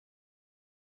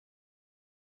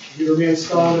You remain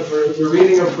standing for the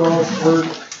reading of God's Word.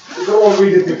 We can all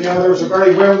read it together. It's a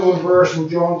very well-known verse in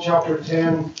John chapter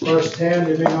 10, verse 10.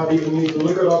 You may not even need to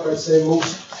look it up. I'd say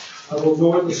most will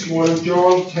know it this morning.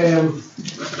 John 10,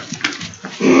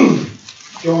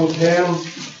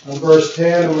 and verse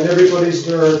 10. And when everybody's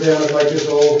there, then I'd like us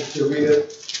all to read it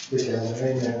together.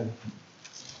 Amen.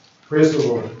 Praise the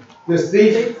Lord. The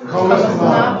thief cometh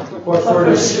not, but for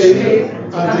to steal,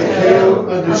 and to kill,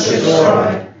 and to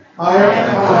destroy. I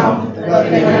am come that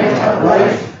they may have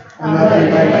life, and that they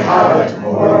may have it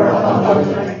more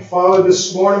abundantly. Father,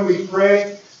 this morning we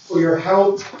pray for your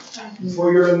help,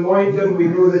 for your anointing. We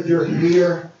know that you're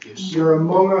here, you're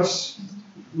among us.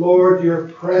 Lord, your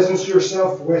presence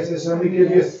yourself with us, and we give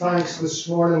you thanks this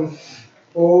morning.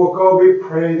 Oh God, we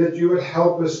pray that you would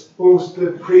help us both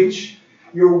to preach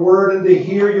your word and to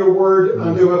hear your word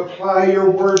and to apply your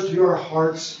word to our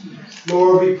hearts.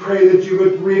 Lord, we pray that you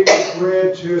would break the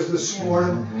bread to us this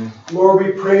morning. Lord,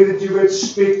 we pray that you would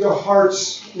speak to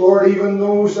hearts, Lord, even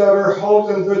those that are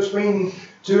halting between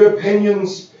two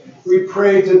opinions. We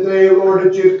pray today, Lord,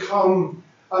 that you'd come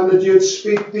and that you'd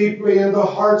speak deeply into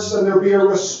hearts, and there be a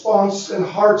response in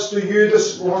hearts to you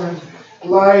this morning.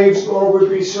 Lives, Lord, would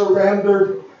be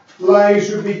surrendered.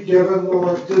 Lives would be given,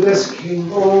 Lord, to this King.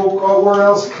 Oh God, where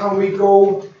else can we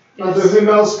go? And to whom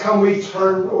else can we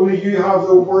turn? Only you have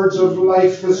the words of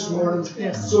life this morning.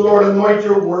 Yes. So Lord, anoint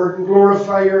your word and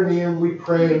glorify your name, we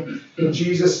pray. In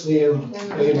Jesus' name,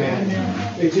 amen.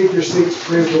 May take your seats,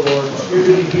 praise the Lord. It's good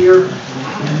to be here.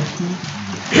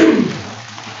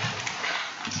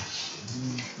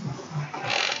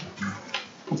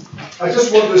 I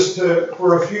just want us to,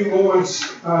 for a few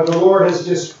moments, the Lord has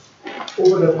just,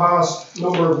 over the past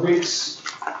number of weeks,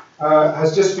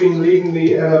 has just been leading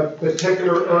me in a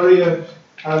particular area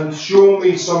and showing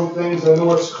me some things. I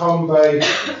know it's come by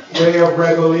way of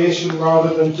revelation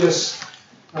rather than just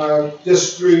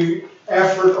through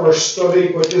effort or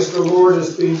study, but just the Lord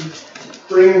has been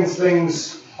bringing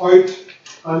things out,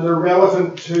 and they're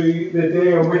relevant to the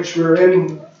day in which we're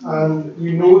in. And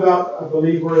you know that. I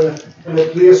believe we're in a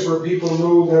place where people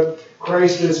know that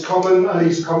Christ is coming, and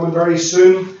he's coming very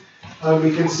soon. And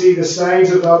we can see the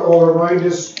signs of that all around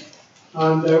us.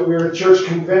 And we're a church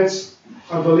convinced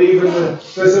and believe in the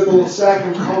visible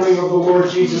second coming of the Lord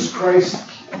Jesus Christ.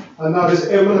 And that is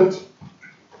imminent.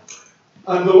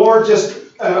 And the Lord just,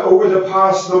 over the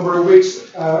past number of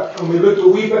weeks, and we looked a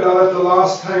wee bit at it the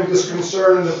last time, just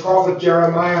concerning the prophet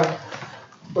Jeremiah.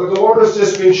 But the Lord has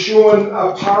just been showing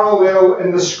a parallel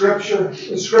in the Scripture.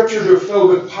 The Scriptures are filled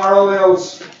with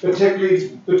parallels, particularly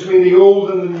between the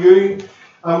Old and the New.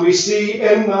 And we see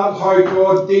in that how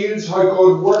God deals, how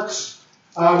God works,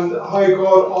 and how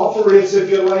God operates, if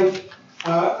you like,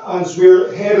 as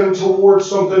we're heading towards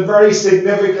something very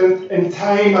significant in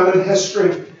time and in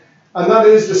history. And that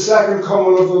is the second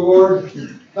coming of the Lord.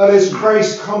 That is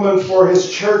Christ coming for his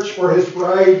church, for his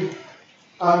bride.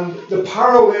 And the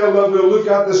parallel that we'll look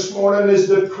at this morning is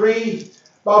the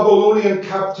pre-Babylonian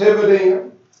captivity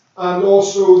and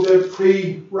also the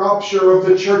pre-rapture of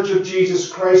the Church of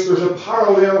Jesus Christ. There's a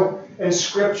parallel in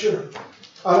Scripture.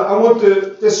 And I want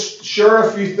to just share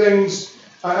a few things,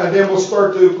 and then we'll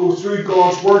start to go through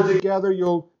God's Word together.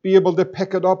 You'll be able to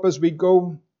pick it up as we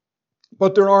go.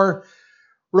 But there are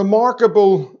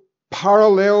remarkable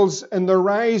parallels in the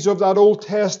rise of that Old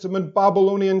Testament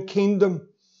Babylonian kingdom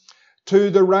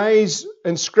to the rise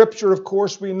in Scripture. Of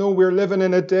course, we know we're living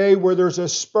in a day where there's a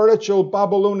spiritual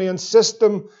Babylonian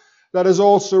system that is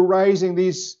also rising.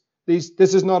 This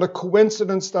is not a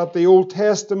coincidence that the Old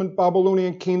Testament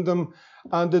Babylonian kingdom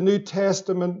and the New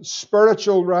Testament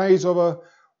spiritual rise of a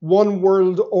one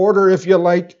world order, if you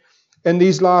like, in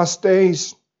these last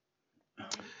days.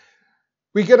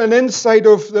 We get an insight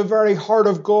of the very heart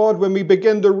of God when we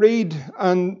begin to read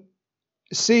and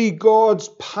see God's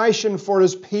passion for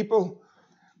his people.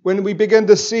 When we begin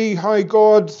to see how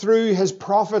God, through his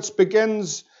prophets,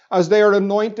 begins, as they are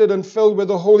anointed and filled with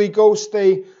the Holy Ghost,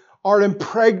 they are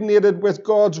impregnated with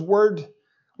God's word,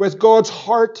 with God's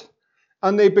heart,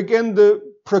 and they begin to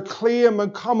proclaim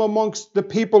and come amongst the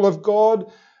people of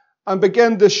God and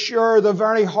begin to share the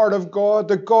very heart of God,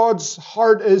 that God's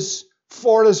heart is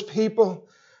for his people,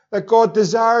 that God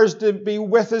desires to be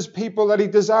with his people, that he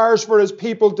desires for his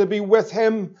people to be with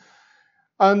him.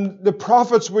 And the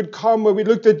prophets would come. When we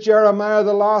looked at Jeremiah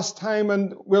the last time,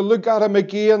 and we'll look at him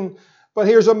again. But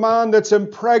here's a man that's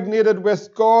impregnated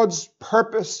with God's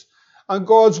purpose and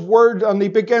God's word, and he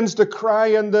begins to cry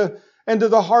into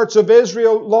the hearts of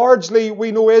Israel. Largely,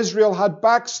 we know Israel had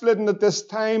backslidden at this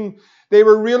time. They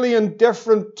were really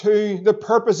indifferent to the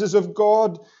purposes of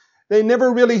God. They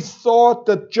never really thought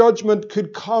that judgment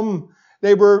could come.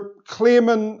 They were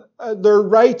claiming their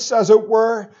rights, as it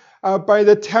were, by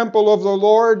the temple of the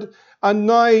Lord. And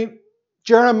now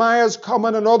Jeremiah's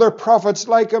coming and other prophets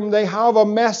like him. They have a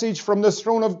message from the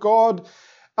throne of God.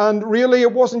 And really,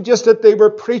 it wasn't just that they were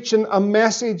preaching a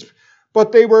message,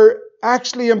 but they were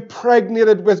actually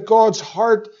impregnated with God's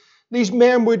heart. These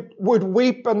men would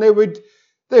weep, and they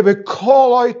would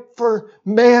call out for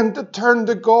men to turn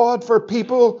to God, for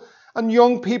people and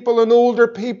young people and older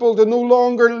people to no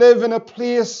longer live in a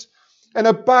place, in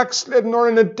a backslidden or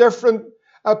in a different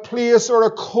place, or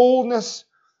a coldness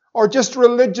or just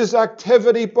religious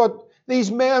activity. But these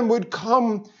men would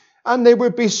come and they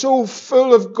would be so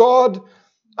full of God,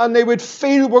 and they would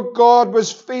feel what God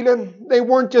was feeling. They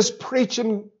weren't just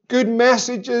preaching good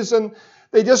messages, and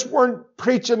they just weren't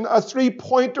preaching a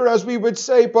three-pointer, as we would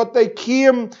say, but they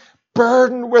came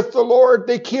burdened with the Lord.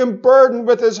 They came burdened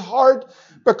with His heart,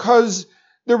 because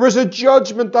there was a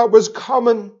judgment that was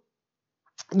coming.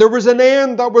 There was an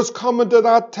end that was coming to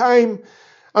that time.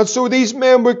 And so these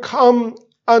men would come,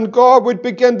 and God would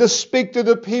begin to speak to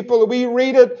the people. We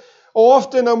read it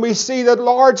often, and we see that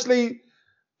largely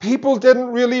people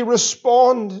didn't really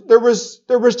respond. There was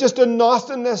just a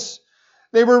nothingness.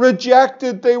 They were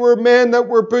rejected. They were men that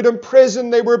were put in prison.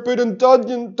 They were put in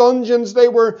dungeons. They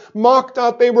were mocked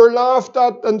at. They were laughed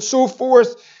at, and so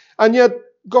forth. And yet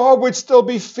God would still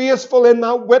be faithful in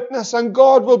that witness. And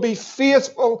God will be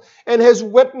faithful in His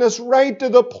witness right to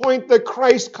the point that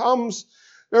Christ comes.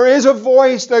 There is a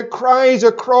voice that cries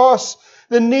across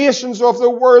the nations of the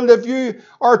world. If you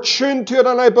are tuned to it,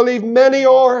 and I believe many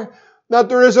are, that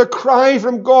there is a cry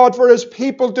from God for His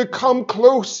people to come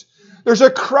close. There's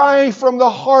a cry from the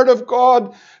heart of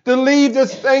God to leave the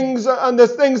things and the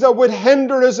things that would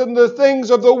hinder us, and the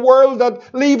things of the world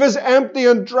that leave us empty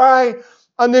and dry.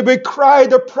 And they would cry,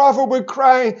 the prophet would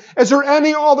cry, is there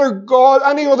any other God,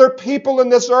 any other people in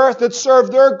this earth that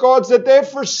serve their gods, that they've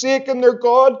forsaken their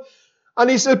God? And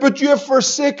he said, but you have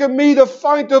forsaken me, the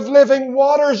fount of living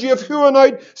waters. You have hewn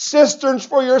out cisterns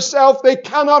for yourself. They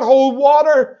cannot hold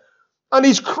water. And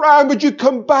he's crying, would you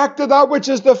come back to that which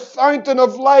is the fountain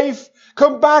of life?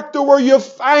 Come back to where you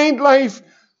find life.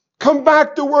 Come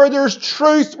back to where there's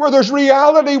truth, where there's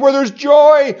reality, where there's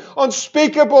joy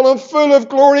unspeakable and full of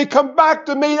glory. Come back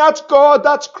to me. That's God.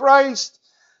 That's Christ.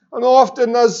 And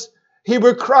often as he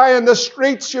would cry in the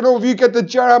streets, if you get to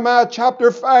Jeremiah chapter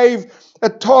 5,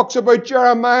 it talks about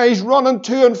Jeremiah. He's running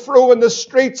to and fro in the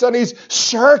streets, and he's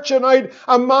searching out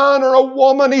a man or a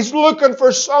woman. He's looking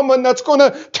for someone that's going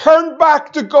to turn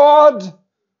back to God.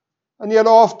 And yet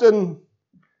often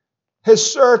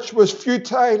his search was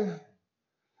futile.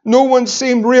 No one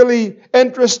seemed really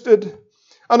interested.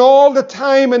 And all the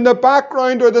time in the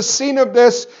background or the scene of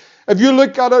this, if you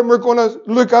look at it, and we're going to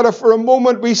look at it for a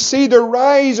moment, we see the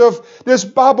rise of this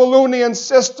Babylonian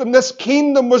system. This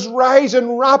kingdom was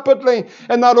rising rapidly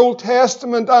in that Old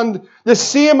Testament. And the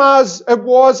same as it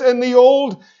was in the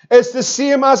Old, it's the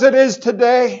same as it is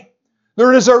today.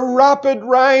 There is a rapid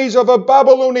rise of a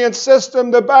Babylonian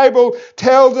system. The Bible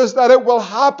tells us that it will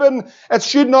happen. It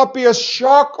should not be a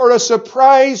shock or a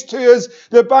surprise to us.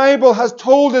 The Bible has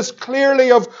told us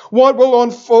clearly of what will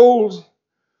unfold.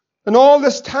 And all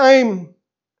this time,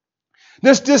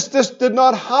 this did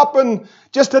not happen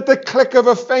just at the click of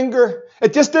a finger.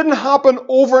 It just didn't happen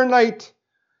overnight.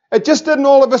 It just didn't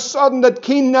all of a sudden that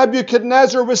King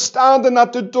Nebuchadnezzar was standing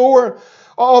at the door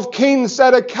of King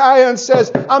Zedekiah and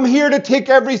says, I'm here to take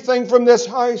everything from this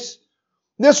house.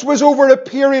 This was over a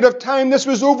period of time. This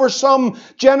was over some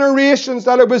generations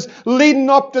that it was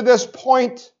leading up to this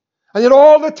point. And yet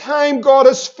all the time God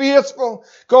is faithful.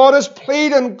 God is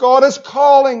pleading. God is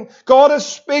calling. God is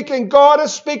speaking. God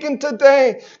is speaking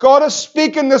today. God is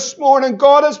speaking this morning.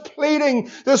 God is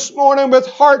pleading this morning with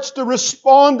hearts to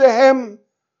respond to Him.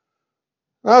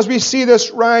 As we see this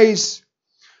rise,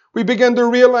 we begin to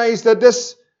realize that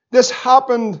this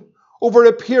happened over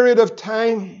a period of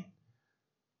time.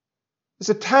 It's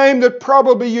a time that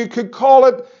probably you could call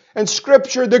it in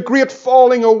Scripture the great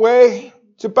falling away.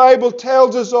 The Bible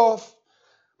tells us of.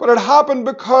 But it happened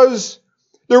because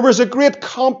there was a great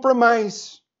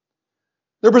compromise.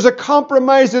 There was a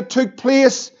compromise that took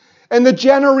place in the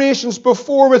generations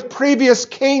before with previous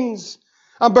kings.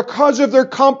 And because of their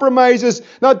compromises,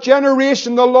 that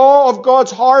generation, the law of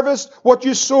God's harvest, what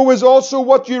you sow is also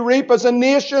what you reap as a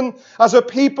nation, as a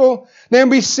people. Then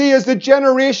we see as the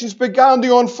generations began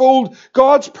to unfold,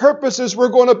 God's purposes were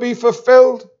going to be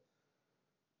fulfilled.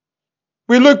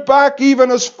 We look back even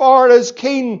as far as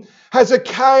King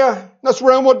Hezekiah. That's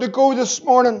where I want to go this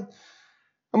morning.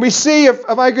 And we see, if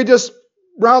I could just,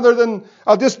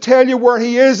 I'll just tell you where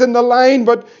he is in the line,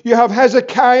 but you have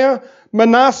Hezekiah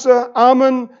Manasseh,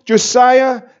 Ammon,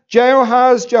 Josiah,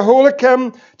 Jehoahaz,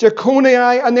 Jehoiakim,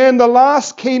 Jeconiah, and then the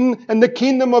last king in the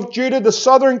kingdom of Judah, the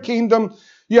southern kingdom,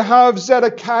 you have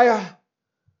Zedekiah.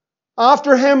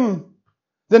 After him,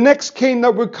 the next king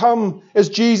that would come is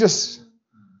Jesus.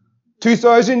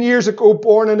 2,000 years ago,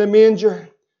 born in a manger.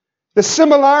 The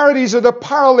similarities or the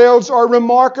parallels are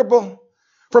remarkable.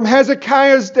 From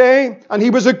Hezekiah's day, and he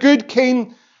was a good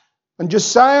king, and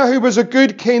Josiah, who was a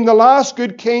good king, the last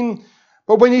good king.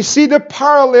 But when you see the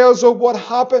parallels of what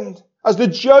happened, as the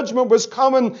judgment was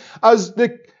coming, as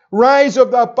the rise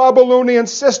of that Babylonian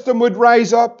system would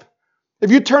rise up.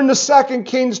 If you turn to 2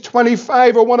 Kings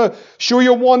 25, I want to show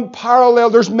you one parallel.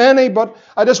 There's many, but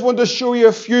I just want to show you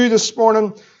a few this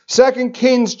morning. 2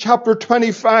 Kings chapter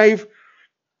 25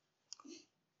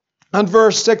 and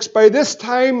verse 6. By this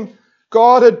time,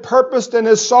 God had purposed in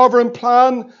his sovereign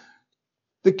plan,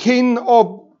 the king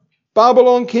of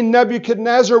Babylon, King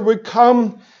Nebuchadnezzar, would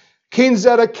come. King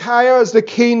Zedekiah is the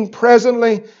king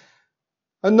presently.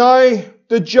 And now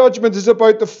the judgment is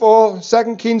about to fall.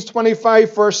 2 Kings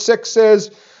 25 verse 6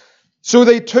 says, So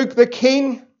they took the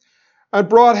king and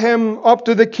brought him up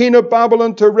to the king of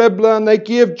Babylon to Riblah, and they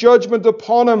gave judgment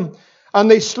upon him. And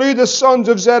they slew the sons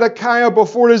of Zedekiah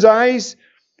before his eyes,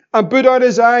 and put out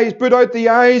the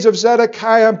eyes of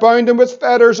Zedekiah, and bound him with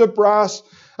fetters of brass,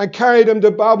 and carried him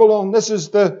to Babylon. This is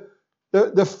the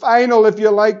final, if you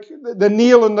like, the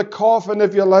nail in the coffin,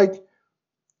 if you like.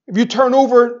 If you turn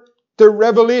over to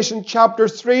Revelation chapter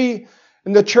 3,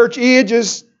 in the church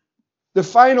ages, the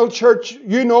final church,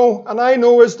 you know, and I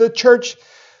know, is the church,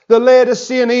 the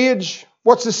Laodicean age.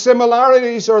 What's the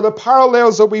similarities or the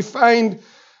parallels that we find?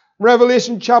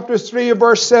 Revelation chapter 3 and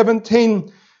verse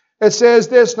 17. It says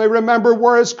this, Now remember,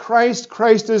 where is Christ?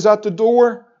 Christ is at the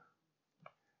door.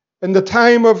 In the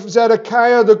time of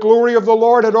Zedekiah, the glory of the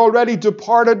Lord had already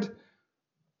departed.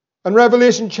 In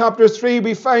Revelation chapter 3,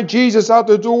 we find Jesus at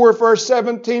the door, verse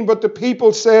 17. But the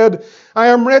people said, I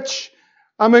am rich,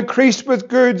 I'm increased with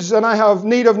goods, and I have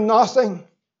need of nothing.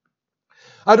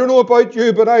 I don't know about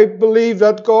you, but I believe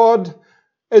that God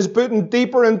is putting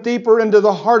deeper and deeper into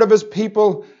the heart of his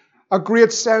people a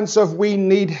great sense of we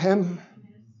need him.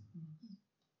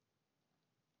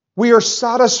 We are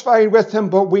satisfied with him,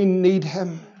 but we need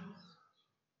him.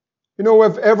 You know,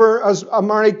 if ever as a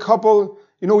married couple,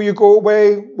 you know, you go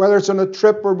away, whether it's on a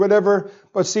trip or whatever,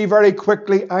 but see very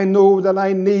quickly, I know that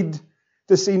I need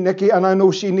to see Nikki, and I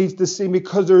know she needs to see me,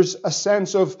 because there's a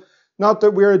sense of, not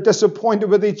that we're disappointed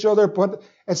with each other, but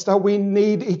it's that we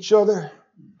need each other.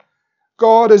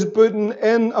 God is putting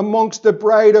in amongst the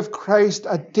bride of Christ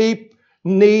a deep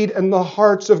need in the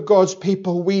hearts of God's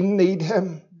people. We need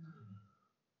him.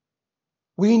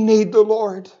 We need the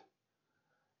Lord.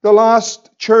 The last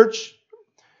church,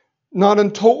 not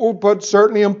in total, but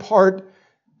certainly in part,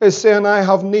 is saying, I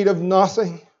have need of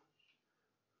nothing.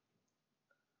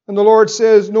 And the Lord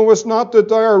says, Knowest not that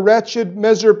thou art wretched,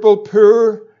 miserable,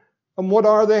 poor? And what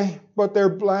are they? But they're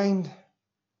blind.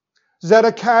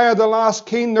 Zedekiah, the last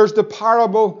king, there's the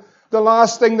parable. The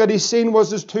last thing that he seen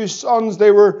was his two sons.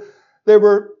 They were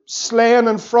slain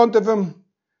in front of him.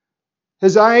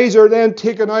 His eyes are then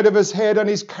taken out of his head, and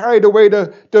he's carried away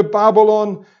to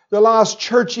Babylon. The last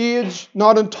church age,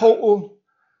 not in total.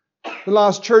 The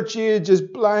last church age is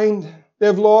blind.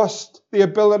 They've lost the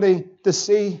ability to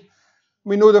see.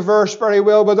 We know the verse very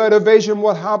well. Without a vision,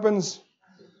 what happens?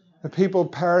 The people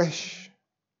perish.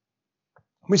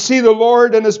 We see the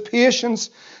Lord in his patience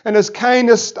and his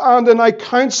kindness standing. I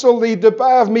counsel thee to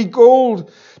buy of me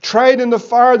gold, tried in the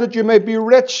fire, that you may be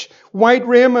rich, white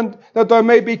raiment, that thou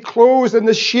may be clothed, and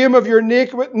the shame of your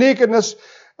nakedness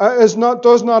does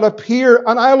not appear.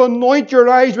 And I'll anoint your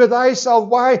eyes with eye salve.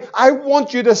 Why? I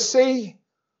want you to see.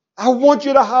 I want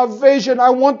you to have vision. I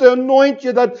want to anoint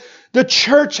you, that the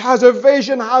church has a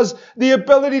vision, has the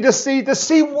ability to see. To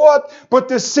see what? But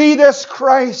to see this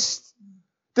Christ.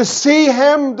 To see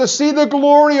him, to see the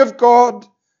glory of God.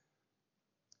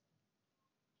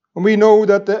 And we know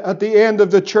that at the end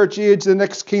of the church age, the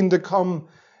next king to come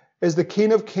is the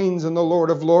King of Kings and the Lord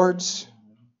of Lords.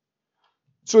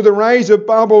 So the rise of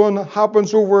Babylon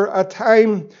happens over a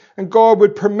time, and God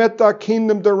would permit that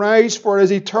kingdom to rise for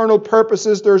his eternal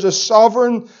purposes. There's a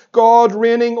sovereign God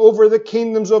reigning over the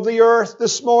kingdoms of the earth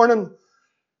this morning.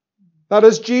 That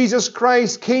is Jesus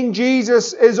Christ. King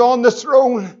Jesus is on the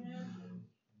throne.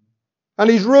 And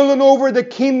he's ruling over the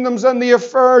kingdoms and the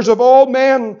affairs of all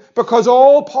men, because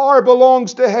all power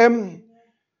belongs to him.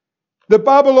 The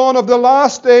Babylon of the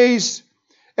last days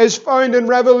is found in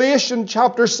Revelation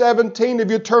chapter 17. If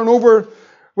you turn over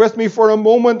with me for a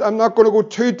moment, I'm not going to go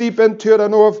too deep into it. I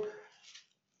know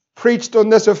preached on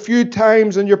this a few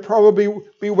times, and you'll probably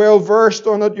be well versed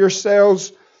on it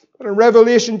yourselves. But in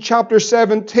Revelation chapter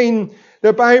 17,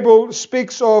 the Bible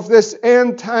speaks of this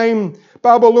end time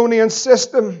Babylonian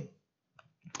system,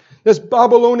 this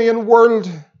Babylonian world.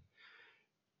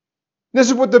 This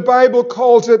is what the Bible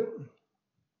calls it.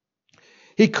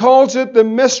 He calls it the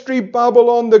mystery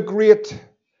Babylon the Great,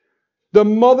 the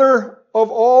mother of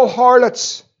all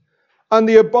harlots and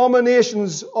the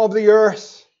abominations of the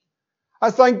earth.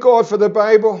 I thank God for the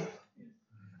Bible.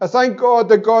 I thank God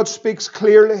that God speaks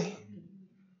clearly.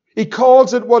 He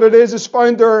calls it what it is. It's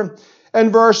found there in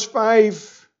verse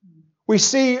 5. We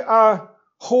see a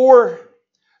whore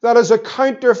that is a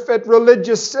counterfeit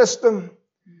religious system.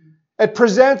 It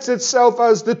presents itself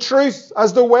as the truth,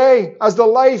 as the way, as the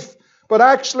life, but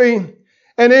actually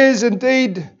it is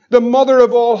indeed the mother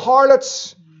of all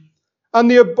harlots and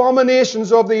the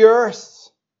abominations of the earth.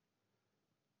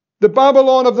 The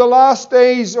Babylon of the last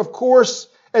days, of course,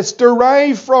 it's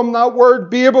derived from that word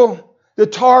Babel, the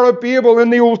Tower of Babel in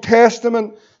the Old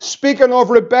Testament, speaking of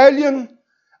rebellion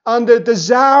and the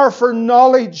desire for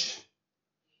knowledge,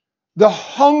 the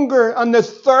hunger and the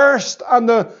thirst and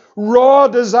the raw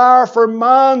desire for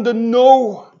man to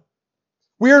know.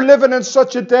 We are living in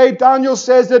such a day. Daniel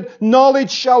says that knowledge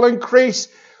shall increase.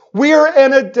 We are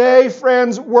in a day,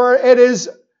 friends, where it is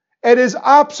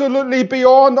absolutely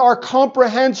beyond our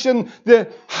comprehension,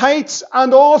 the heights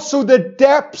and also the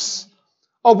depths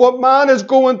of what man is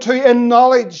going to in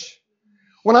knowledge.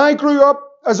 When I grew up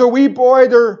as a wee boy,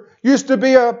 there used to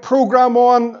be a program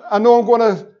on, I know I'm going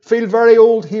to feel very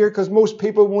old here because most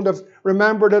people won't have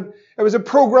remembered it. It was a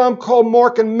program called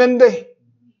Mork and Mindy.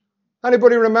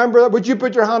 Anybody remember that? Would you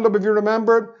put your hand up if you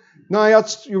remember it? No,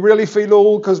 you really feel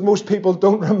old because most people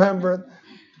don't remember it.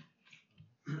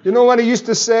 You know when he used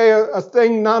to say a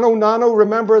thing, nano,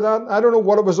 remember that? I don't know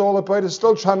what it was all about. I'm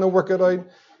still trying to work it out. It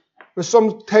was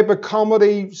some type of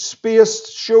comedy,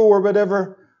 space show or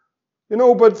whatever. You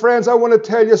know, but friends, I want to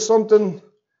tell you something.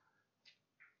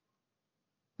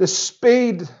 The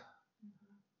speed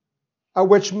at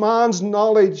which man's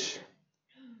knowledge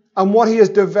and what he is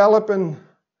developing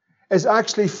is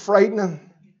actually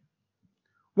frightening.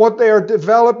 What they are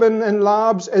developing in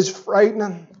labs is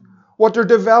frightening. What they're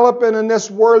developing in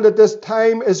this world at this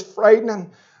time is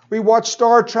frightening. We watched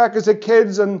Star Trek as a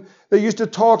kids and they used to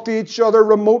talk to each other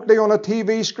remotely on a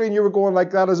TV screen. You were going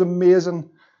like, that is amazing.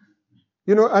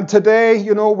 You know, and today,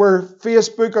 you know, we're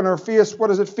Facebook on our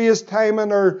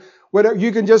FaceTiming or whatever.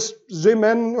 You can just zoom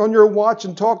in on your watch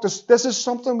and talk to. This is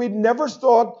something we'd never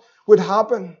thought would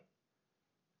happen.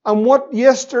 And what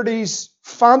yesterday's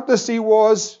fantasy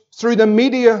was through the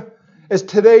media is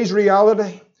today's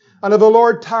reality. And if the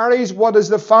Lord tarries, what is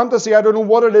the fantasy? I don't know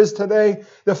what it is today.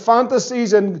 The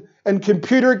fantasies in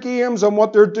computer games and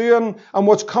what they're doing and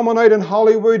what's coming out in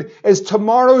Hollywood is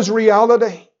tomorrow's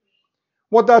reality.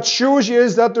 What that shows you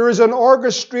is that there is an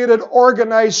orchestrated,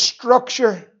 organized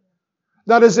structure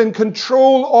that is in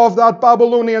control of that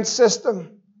Babylonian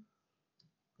system.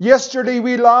 Yesterday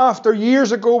we laughed, or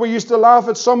years ago we used to laugh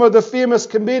at some of the famous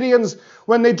comedians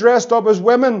when they dressed up as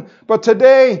women. But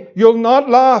today you'll not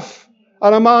laugh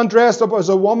at a man dressed up as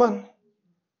a woman.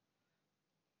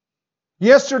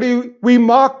 Yesterday we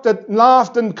mocked and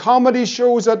laughed in comedy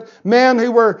shows at men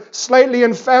who were slightly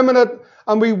effeminate,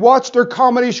 and we watched their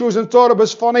comedy shows and thought it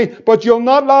was funny. But you'll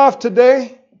not laugh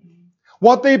today.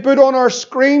 What they put on our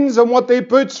screens and what they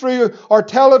put through our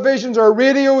televisions, our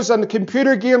radios and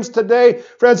computer games today,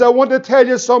 friends, I want to tell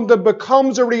you something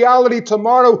becomes a reality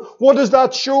tomorrow. What does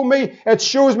that show me? It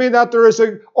shows me that there is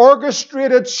an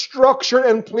orchestrated structure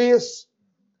in place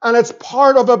and it's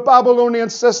part of a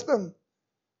Babylonian system.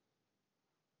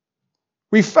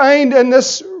 We find in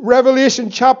this Revelation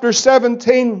chapter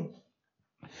 17,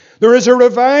 there is a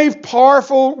revived,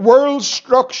 powerful world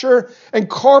structure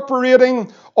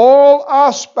incorporating all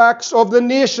aspects of the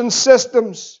nation's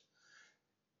systems.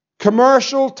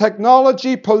 Commercial,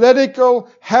 technology, political,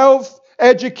 health,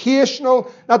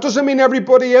 educational. That doesn't mean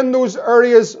everybody in those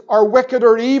areas are wicked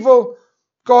or evil.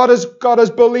 God has got His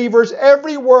believers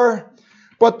everywhere.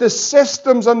 But the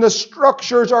systems and the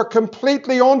structures are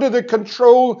completely under the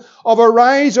control of a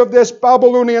rise of this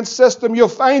Babylonian system. You'll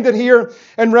find it here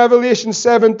in Revelation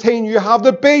 17. You have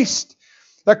the beast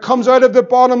that comes out of the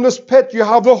bottomless pit. You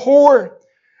have the whore.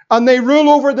 And they rule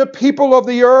over the people of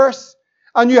the earth.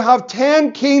 And you have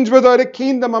 10 kings without a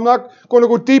kingdom. I'm not going to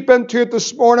go deep into it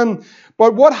this morning.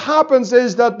 But what happens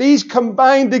is that these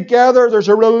combine together. There's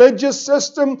a religious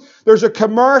system, there's a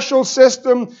commercial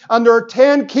system, and there are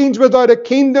 10 kings without a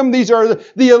kingdom. These are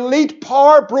the elite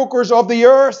power brokers of the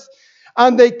earth.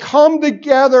 and they come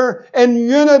together in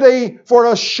unity for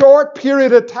a short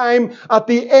period of time at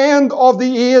the end of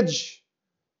the age.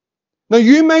 Now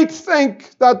you might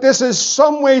think that this is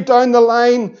some way down the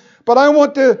line, but I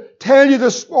want to tell you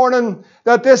this morning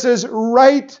that this is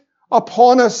right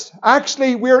upon us.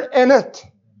 Actually, we're in it.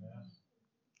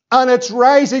 And it's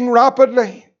rising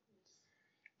rapidly.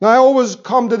 Now I always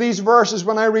come to these verses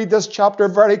when I read this chapter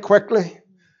very quickly.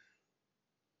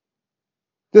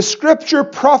 The scripture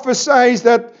prophesies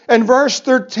that in verse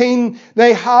 13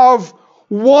 they have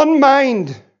one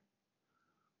mind,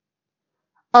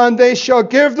 and they shall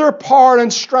give their power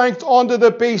and strength unto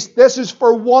the beast. This is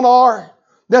for 1 hour.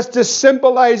 This just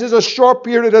symbolizes a short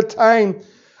period of time.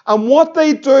 And what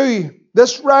they do,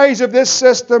 this rise of this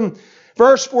system,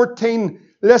 verse 14,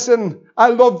 listen, I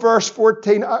love verse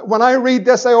 14. When I read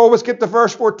this, I always get to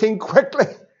verse 14 quickly.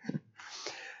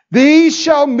 These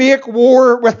shall make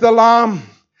war with the Lamb,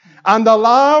 and the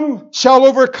Lamb shall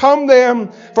overcome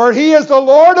them, for he is the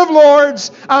Lord of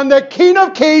lords and the King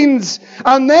of kings,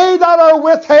 and they that are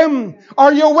with him.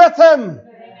 Are you with him?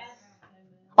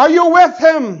 Are you with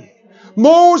him?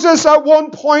 Moses at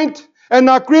one point in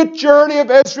that great journey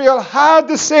of Israel had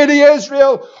to say to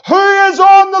Israel, who is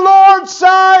on the Lord's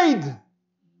side?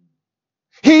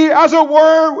 He, as it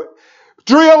were,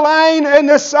 drew a line in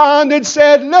the sand and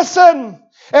said, listen,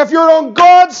 if you're on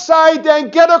God's side, then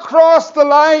get across the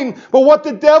line. But what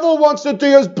the devil wants to do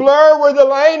is blur where the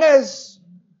line is.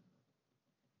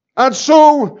 And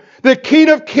so, the King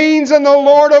of Kings and the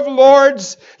Lord of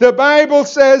Lords, the Bible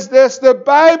says this, the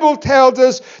Bible tells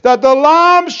us that the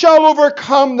Lamb shall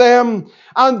overcome them,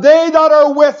 and they that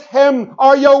are with him.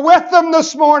 Are you with him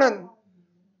this morning?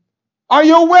 Are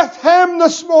you with him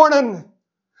this morning?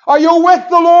 Are you with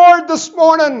the Lord this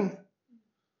morning?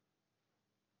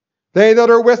 They that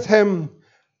are with him,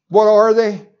 what are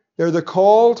they? They're the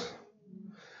called.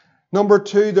 Number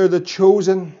 2, they're the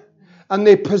chosen. And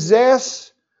they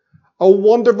possess a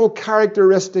wonderful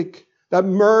characteristic that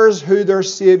mirrors who their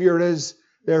Savior is.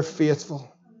 They're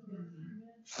faithful.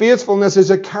 Faithfulness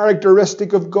is a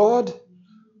characteristic of God.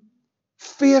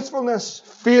 Faithfulness.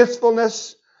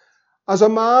 Faithfulness as a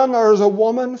man or as a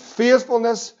woman.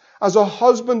 Faithfulness as a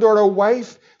husband or a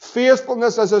wife.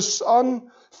 Faithfulness as a son.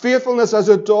 Faithfulness as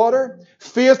a daughter.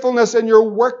 Faithfulness in your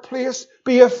workplace.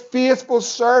 Be a faithful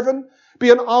servant. Be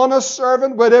an honest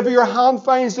servant. Whatever your hand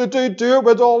finds to do, do it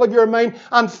with all of your mind.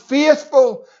 And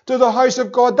faithful to the house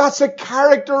of God. That's a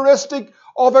characteristic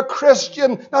of a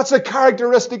Christian. That's a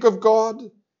characteristic of God.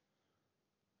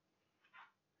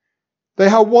 They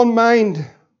have one mind.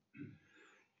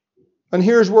 And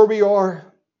here's where we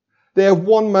are. They have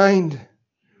one mind.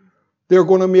 They're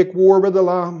going to make war with the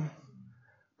Lamb.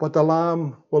 But the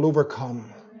Lamb will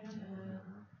overcome.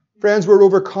 Friends, we're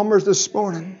overcomers this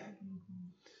morning.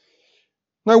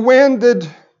 Now, when did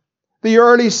the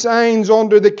early signs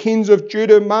under the kings of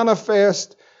Judah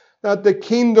manifest that the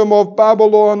kingdom of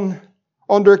Babylon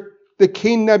under the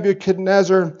king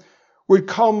Nebuchadnezzar would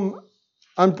come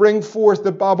and bring forth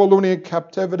the Babylonian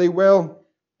captivity? Well,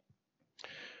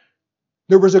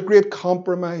 there was a great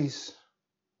compromise.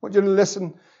 I want you to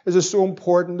listen. This is so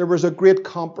important. There was a great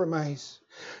compromise.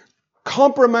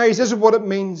 Compromise, this is what it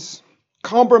means.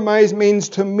 Compromise means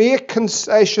to make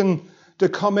concession to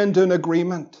come into an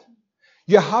agreement.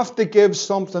 You have to give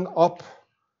something up.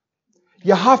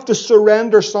 You have to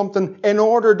surrender something in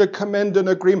order to come into an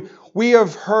agreement. We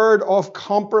have heard of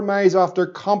compromise after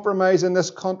compromise in this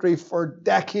country for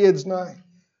decades now.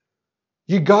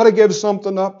 You got to give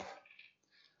something up.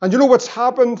 And you know what's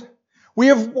happened? We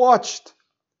have watched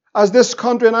as this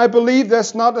country, and I believe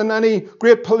this not in any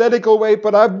great political way,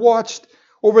 but I've watched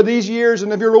over these years,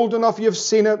 and if you're old enough, you've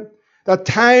seen it, that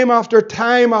time after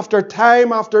time after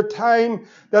time after time,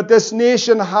 that this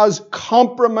nation has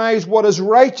compromised what is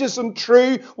righteous and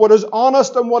true, what is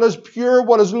honest and what is pure,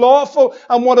 what is lawful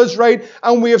and what is right,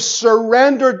 and we have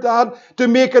surrendered that to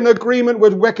make an agreement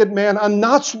with wicked men, and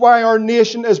that's why our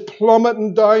nation is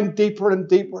plummeting down deeper and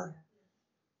deeper.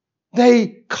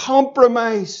 They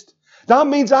compromised. That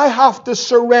means I have to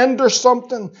surrender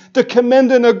something to come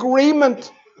into an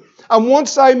agreement. And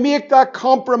once I make that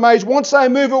compromise, once I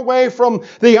move away from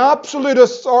the absolute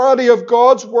authority of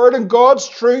God's Word and God's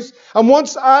truth, and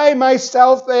once I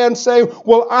myself then say,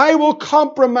 well, I will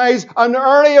compromise an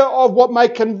area of what my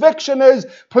conviction is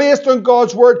placed on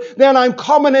God's Word, then I'm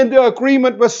coming into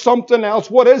agreement with something else.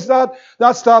 What is that?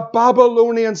 That's that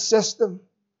Babylonian system.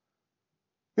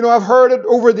 You know, I've heard it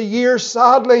over the years,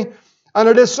 sadly, And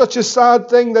it is such a sad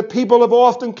thing that people have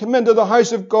often come into the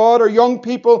house of God, or young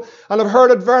people, and I've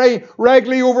heard it very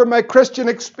regularly over my Christian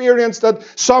experience, that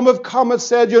some have come and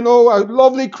said, you know, a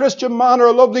lovely Christian man or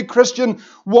a lovely Christian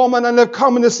woman, and they've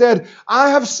come and they said,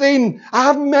 I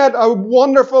have met a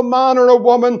wonderful man or a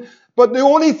woman, but the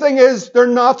only thing is they're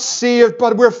not saved,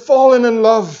 but we're falling in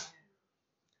love.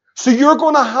 So you're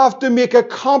going to have to make a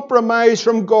compromise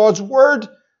from God's word,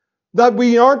 that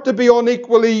we aren't to be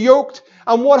unequally yoked.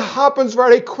 And what happens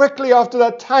very quickly after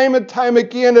that, time and time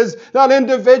again, is that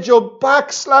individual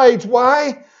backslides.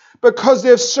 Why? Because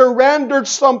they've surrendered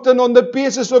something on the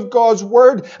basis of God's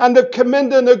word, and they've come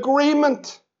into an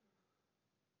agreement.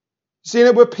 Seen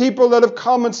it with people that have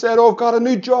come and said, oh, I've got a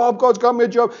new job, God's got me a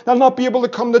job. They'll not be able to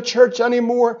come to church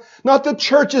anymore. Not that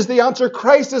church is the answer,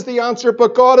 Christ is the answer,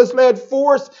 but God has led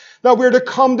forth that we're to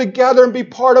come together and be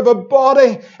part of a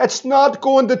body. It's not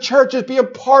going to church, it's being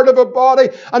part of a body.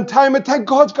 And time,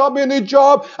 God's got me a new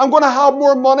job, I'm going to have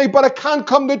more money, but I can't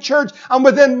come to church. And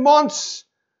within months,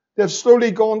 they've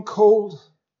slowly gone cold.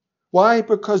 Why?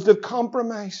 Because they've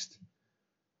compromised.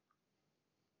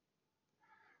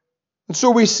 And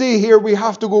so we see here we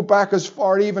have to go back as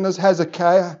far even as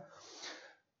Hezekiah.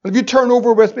 And if you turn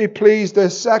over with me, please, to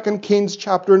 2 Kings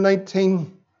chapter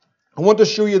 19. I want to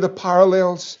show you the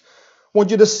parallels. I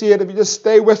want you to see it. If you just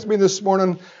stay with me this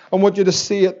morning, I want you to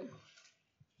see it.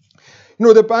 You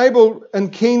know, the Bible in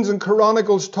Kings and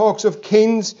Chronicles talks of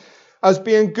kings as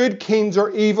being good kings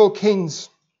or evil kings.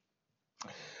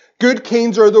 Good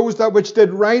kings are those that which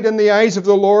did right in the eyes of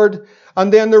the Lord.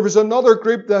 And then there was another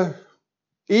group, the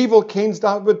evil kings,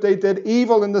 that what they did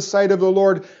evil in the sight of the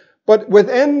Lord. But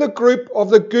within the group of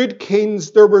the good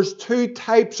kings, there was two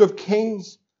types of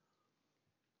kings.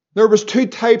 There was two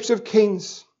types of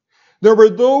kings. There were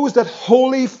those that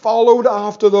wholly followed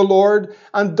after the Lord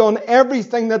and done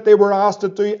everything that they were asked to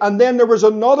do. And then there was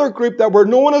another group that were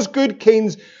known as good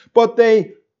kings, but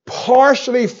they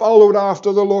partially followed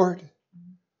after the Lord.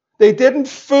 They didn't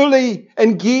fully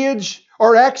engage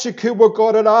or execute what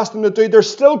God had asked them to do. They're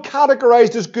still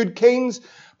categorized as good kings,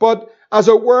 but as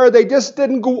it were, they just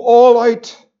didn't go all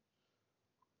out.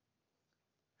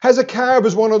 Hezekiah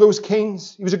was one of those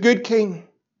kings. He was a good king.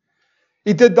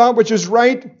 He did that which is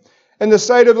right in the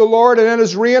sight of the Lord, and in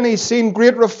his reign he's seen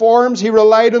great reforms. He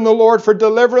relied on the Lord for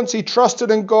deliverance. He trusted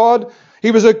in God.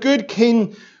 He was a good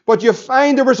king, but you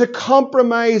find there was a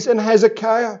compromise in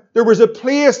Hezekiah. There was a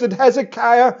place that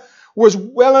Hezekiah was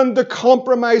willing to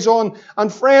compromise on.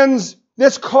 And friends,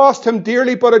 this cost him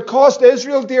dearly, but it cost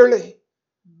Israel dearly.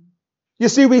 You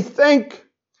see, we think,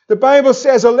 the Bible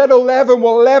says a little leaven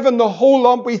will leaven the whole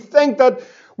lump. We think that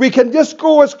we can just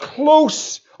go as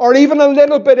close or even a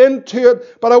little bit into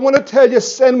it. But I want to tell you,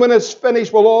 sin, when it's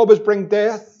finished, will always bring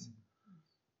death.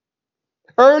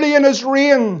 Early in his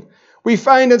reign, we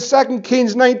find in 2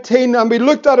 Kings 19, and we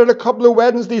looked at it a couple of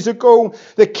Wednesdays ago,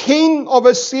 the king of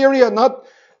Assyria, not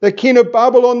the king of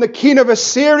Babylon, the king of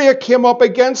Assyria came up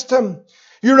against him.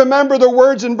 You remember the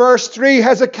words in verse 3,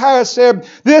 Hezekiah said,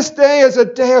 this day is a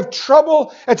day of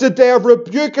trouble, it's a day of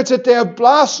rebuke, it's a day of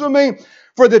blasphemy,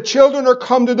 for the children are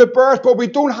come to the birth, but we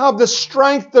don't have the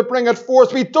strength to bring it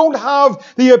forth. We don't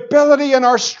have the ability in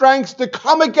our strength to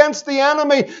come against the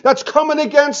enemy that's coming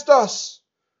against us.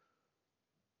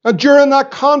 And during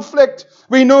that conflict,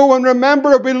 we know and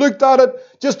remember, we looked at it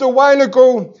just a while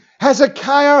ago,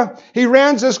 Hezekiah, he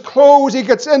rends his clothes, he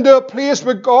gets into a place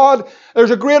with God. There's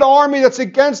a great army that's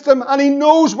against him, and he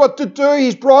knows what to do.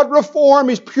 He's brought reform,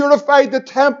 he's purified the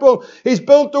temple, he's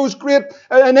built those great,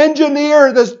 an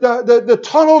engineer, the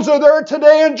tunnels are there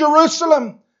today in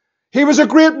Jerusalem. He was a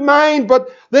great mind, but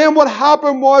then what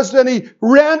happened was that he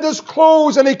rent his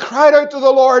clothes and he cried out to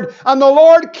the Lord, and the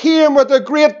Lord came with a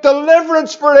great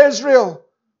deliverance for Israel.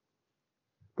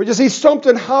 But you see,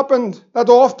 something happened that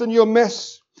often you'll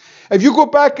miss. If you go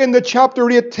back into chapter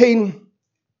 18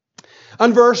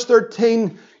 and verse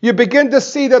 13, you begin to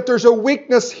see that there's a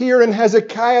weakness here in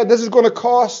Hezekiah.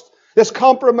 This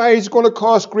compromise is going to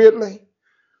cost greatly.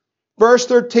 Verse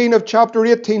 13 of chapter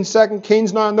 18, 2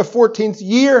 Kings, now in the 14th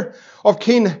year of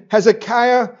King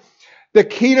Hezekiah, the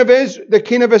king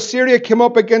of Assyria came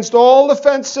up against all the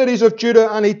fenced cities of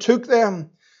Judah, and he took them.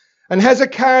 And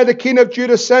Hezekiah, the king of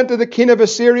Judah, sent to the king of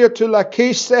Assyria to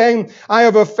Lachish, saying, I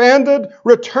have offended,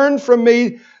 return from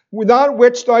me, that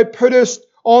which thou puttest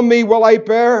on me will I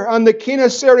bear. And the king of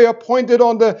Assyria appointed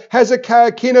unto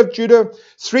Hezekiah, king of Judah,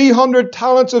 300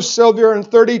 talents of silver and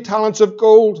 30 talents of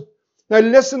gold. Now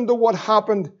listen to what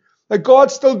happened. Now God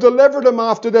still delivered him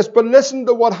after this, but listen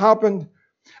to what happened.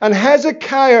 And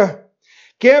Hezekiah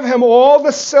gave him all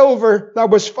the silver that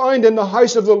was found in the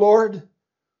house of the Lord.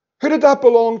 Who did that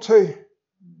belong to?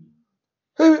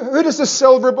 Who does the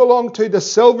silver belong to? The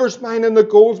silver's mine and the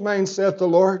gold's mine, saith the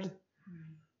Lord.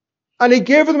 And he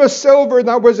gave them a silver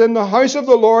that was in the house of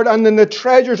the Lord and in the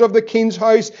treasures of the king's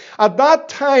house. At that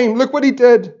time, look what he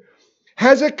did.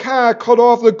 Hezekiah cut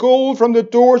off the gold from the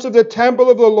doors of the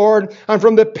temple of the Lord and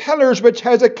from the pillars which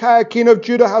Hezekiah, king of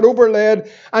Judah, had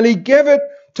overlaid, and he gave it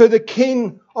to the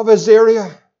king of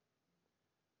Assyria.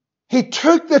 He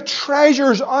took the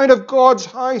treasures out of God's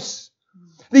house.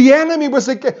 The enemy was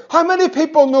how many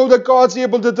people know that God's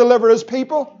able to deliver his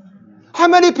people? How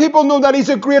many people know that he's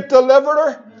a great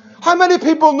deliverer? How many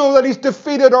people know that he's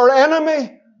defeated our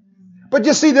enemy? But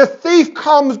you see, the thief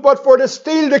comes but for to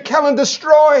steal, to kill and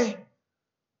destroy.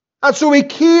 And so he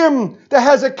came to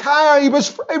Hezekiah. He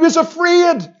was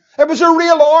afraid. It was a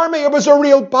real army. It was a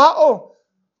real battle.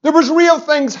 There was real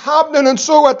things happening. And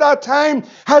so at that time,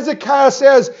 Hezekiah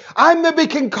says, I maybe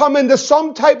can come into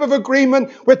some type of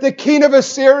agreement with the king of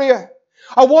Assyria.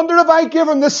 I wonder if I give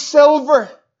him the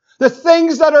silver, the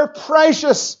things that are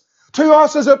precious to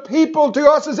us as a people,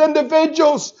 to us as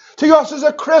individuals, to us as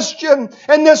a Christian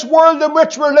in this world in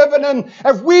which we're living in.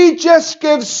 If we just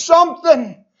give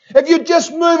something, if you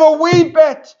just move a wee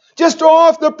bit, just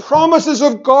off the promises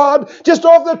of God, just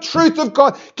off the truth of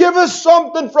God, give us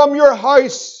something from your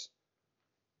house.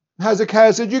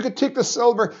 Hezekiah said, you could take the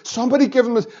silver. Somebody give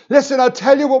him this. Listen, I'll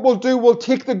tell you what we'll do. We'll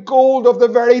take the gold of the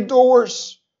very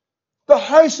doors. The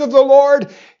house of the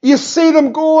Lord. You see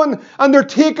them going and they're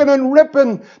taking and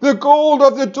ripping the gold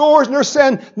of the doors and they're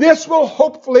saying, this will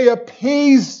hopefully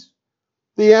appease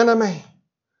the enemy.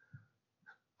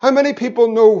 How many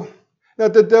people know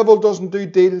that the devil doesn't do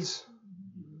deals?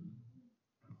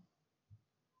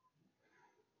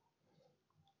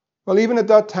 Well, even at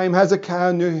that time,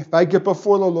 Hezekiah knew, if I get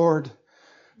before the Lord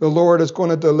is going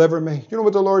to deliver me. You know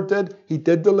what the Lord did? He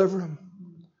did deliver him.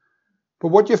 But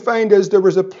what you find is there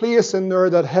was a place in there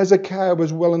that Hezekiah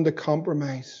was willing to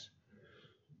compromise.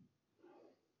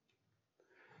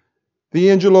 The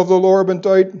angel of the Lord went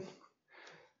out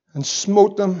and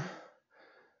smote them.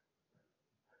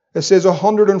 It says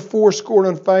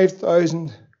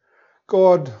 185,000.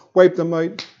 God wiped them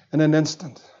out in an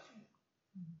instant.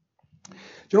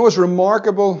 Do you know what's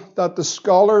remarkable? That the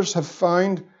scholars have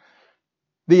found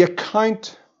the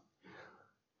account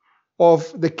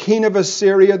of the king of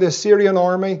Assyria, the Assyrian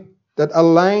army, that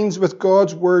aligns with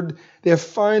God's word. They have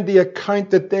found the account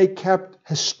that they kept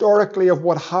historically of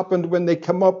what happened when they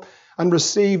come up and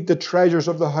received the treasures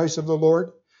of the house of the Lord.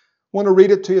 I want to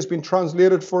read it to you. It's been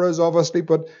translated for us, obviously,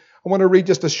 but I want to read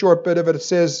just a short bit of it. It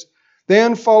says,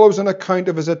 then follows an account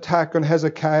of his attack on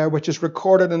Hezekiah, which is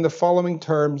recorded in the following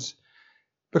terms.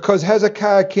 Because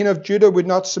Hezekiah, king of Judah, would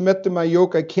not submit to my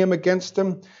yoke, I came against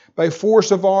him. By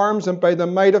force of arms and by the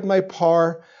might of my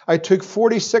power, I took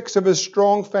 46 of his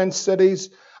strong fenced cities,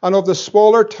 and of the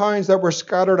smaller towns that were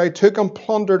scattered, I took and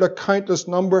plundered a countless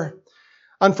number.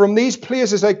 And from these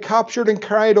places I captured and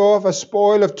carried off a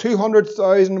spoil of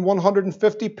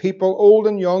 200,150 people, old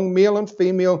and young, male and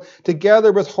female,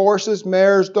 together with horses,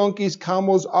 mares, donkeys,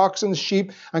 camels, oxen,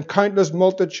 sheep, and countless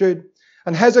multitude.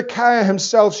 And Hezekiah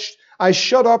himself I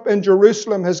shut up in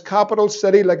Jerusalem, his capital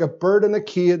city, like a bird in a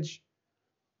cage,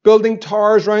 building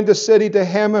towers round the city to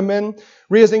hem him in,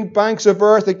 raising banks of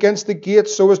earth against the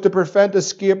gates so as to prevent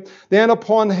escape. Then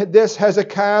upon this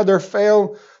Hezekiah there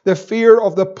fell the fear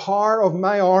of the power of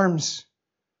my arms.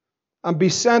 And be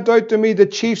sent out to me the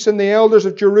chiefs and the elders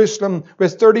of Jerusalem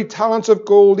with 30 talents of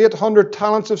gold, 800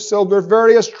 talents of silver,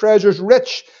 various treasures,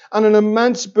 rich and an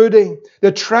immense booty,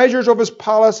 the treasures of his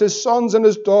palace, his sons and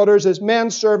his daughters, his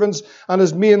men servants and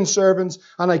his maid servants,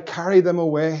 and I carry them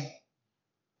away.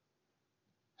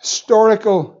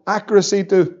 Historical accuracy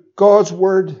to God's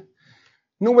word. You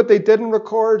know what they didn't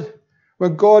record?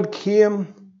 When God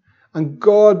came and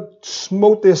God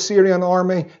smote the Assyrian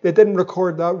army, they didn't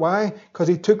record that. Why? Because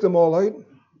he took them all out.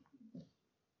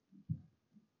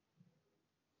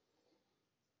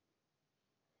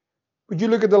 Would you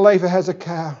look at the life of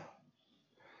Hezekiah?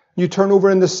 You turn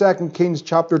over into 2 Kings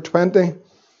chapter 20. I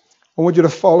want you to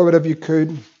follow it if you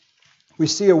could. We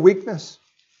see a weakness.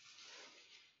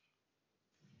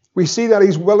 We see that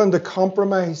he's willing to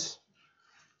compromise.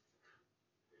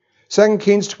 2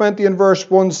 Kings 20 and verse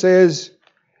 1 says,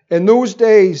 in those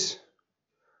days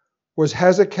was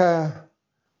Hezekiah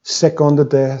sick unto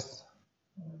death.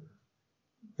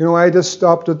 You know, I just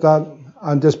stopped at that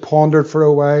and just pondered for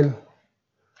a while.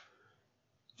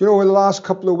 You know, in the last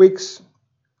couple of weeks,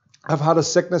 I've had a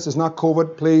sickness. It's not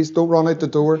COVID, please. Don't run out the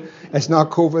door. It's not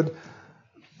COVID.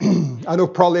 I know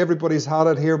probably everybody's had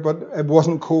it here, but it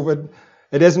wasn't COVID.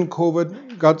 It isn't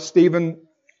COVID. Got Stephen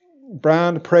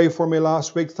Brand to pray for me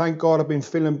last week. Thank God I've been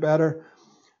feeling better.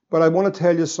 But I want to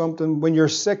tell you something. When you're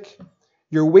sick,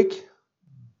 you're weak. Isn't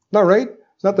that right?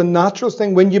 It's not the natural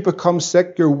thing. When you become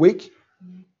sick, you're weak.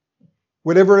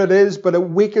 Whatever it is, but it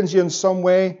weakens you in some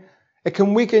way. It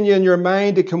can weaken you in your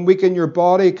mind. It can weaken your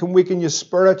body. It can weaken you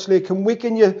spiritually. It can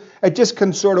weaken you. It just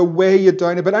can sort of weigh you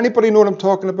down. But anybody know what I'm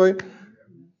talking about? Have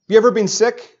you ever been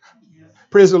sick?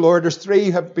 Praise the Lord. There's 3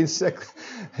 who have been sick.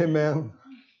 Amen.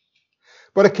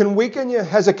 But it can weaken you.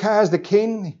 Hezekiah is the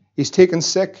king. He's taken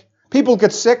sick. People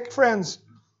get sick, friends.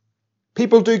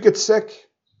 People do get sick.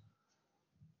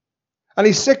 And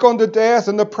he's sick unto death.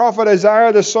 And the prophet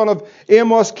Isaiah, the son of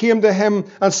Amos, came to him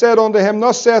and said unto him,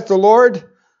 Thus saith the Lord,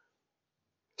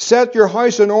 Set your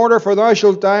house in order, for thou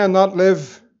shalt die and not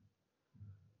live.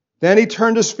 Then he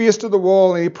turned his face to the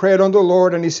wall, and he prayed unto the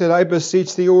Lord, and he said, I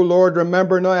beseech thee, O Lord,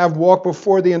 remember now I have walked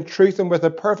before thee in truth and with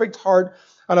a perfect heart,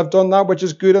 and have done that which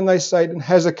is good in thy sight. And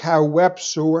Hezekiah wept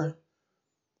sore.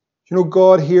 You know,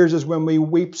 God hears us when we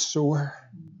weep sore.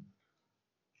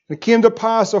 It came to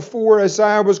pass afore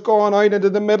Isaiah was gone out into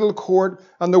the middle court,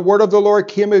 and the word of the Lord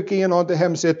came again unto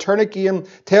him, said, Turn again,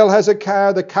 tell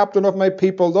Hezekiah, the captain of my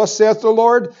people, Thus saith the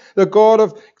Lord, the God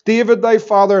of David thy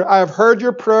father, I have heard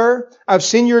your prayer, I have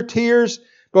seen your tears.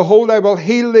 Behold, I will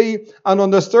heal thee, and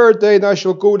on the 3rd day thou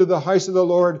shalt go to the house of the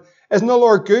Lord. Isn't the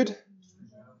Lord good?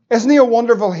 Isn't he a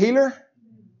wonderful healer? I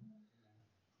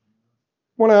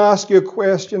want to ask you a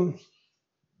question.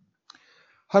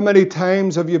 How many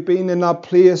times have you been in that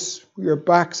place where your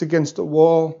back's against the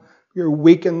wall, you're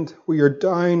weakened, where you're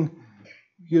down,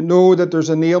 you know that there's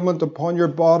an ailment upon your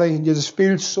body, and you just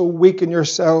feel so weak in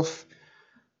yourself.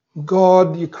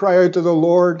 God, you cry out to the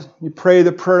Lord, you pray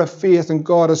the prayer of faith, and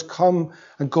God has come,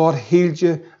 and God healed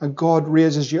you, and God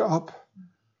raises you up.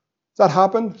 Has that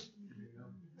happened?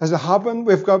 Has it happened?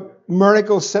 We've got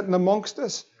miracles sitting amongst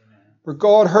us, where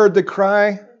God heard the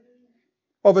cry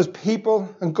of his people,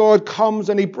 and God comes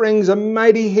and he brings a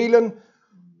mighty healing. Do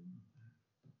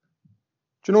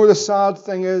you know what the sad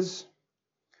thing is?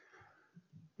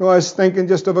 You know, I was thinking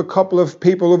just of a couple of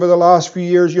people over the last few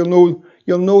years. You'll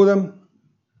know them.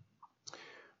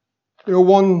 You know,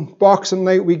 one Boxing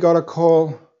night we got a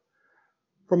call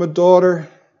from a daughter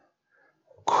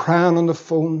crying on the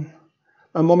phone,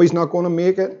 and Mummy's not going to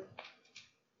make it.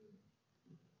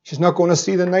 She's not going to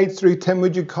see the night through. Tim,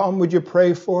 would you come? Would you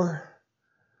pray for her?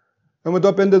 I went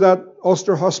up into that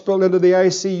Ulster Hospital, into the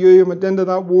ICU, and went into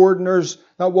that ward, and there's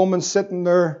that woman sitting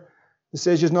there. They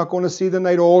says she's not going to see the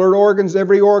night. All her organs,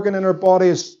 every organ in her body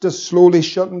is just slowly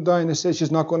shutting down. They say she's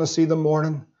not going to see the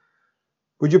morning.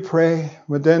 Would you pray?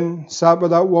 Went in, sat with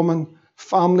that woman,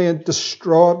 family and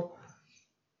distraught,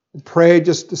 and prayed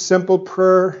just a simple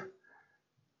prayer.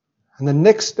 And the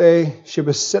next day, she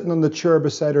was sitting on the chair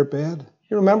beside her bed.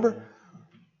 You remember?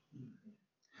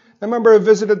 I remember I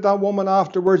visited that woman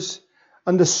afterwards,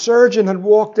 and the surgeon had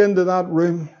walked into that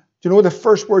room. Do you know the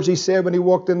first words he said when he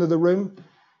walked into the room?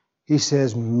 He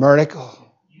says, miracle.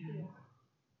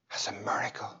 That's a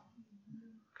miracle.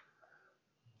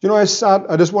 You know, I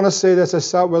just want to say this, I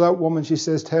sat with that woman. She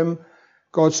says, Tim,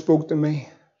 God spoke to me.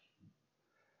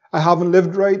 I haven't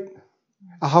lived right.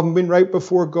 I haven't been right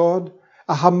before God.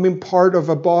 I haven't been part of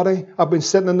a body. I've been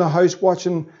sitting in the house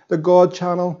watching the God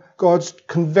channel. God's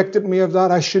convicted me of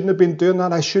that. I shouldn't have been doing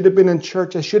that. I should have been in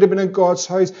church. I should have been in God's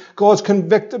house. God's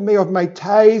convicted me of my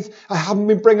tithe. I haven't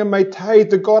been bringing my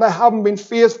tithe to God. I haven't been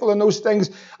faithful in those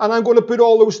things. And I'm going to put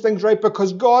all those things right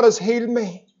because God has healed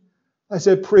me. I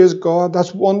said, praise God.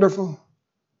 That's wonderful.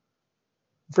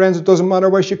 Friends, it doesn't matter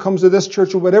where she comes to this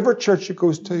church or whatever church she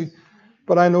goes to.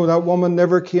 But I know that woman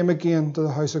never came again to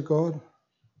the house of God.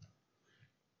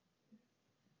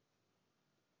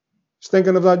 I was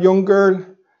thinking of that young girl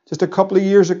just a couple of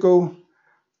years ago.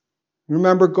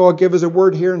 Remember, God gave us a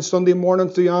word here on Sunday morning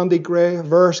through Andy Gray. A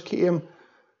verse came.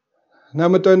 And I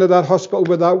went down to that hospital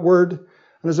with that word.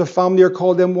 And as a family are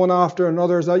called in one after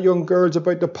another, as that young girl's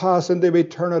about to pass into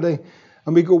eternity.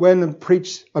 And we go in and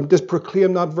preach and just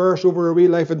proclaim that verse over her wee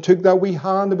life. And took that wee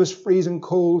hand that was freezing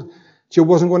cold. She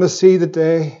wasn't going to see the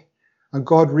day. And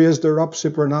God raised her up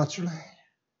supernaturally.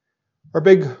 Our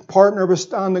big partner was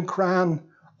standing crying.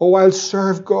 Oh, I'll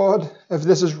serve God if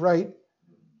this is right.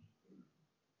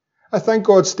 I thank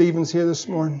God Stephen's here this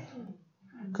morning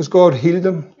because God healed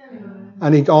him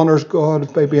and he honours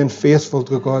God by being faithful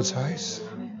to God's house.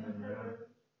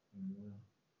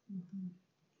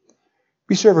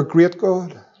 We serve a great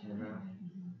God.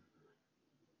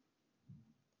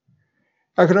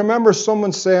 I can remember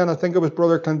someone saying, I think it was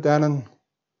Brother Clendenin,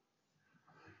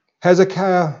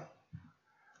 Hezekiah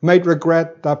might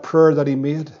regret that prayer that he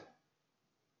made.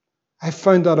 I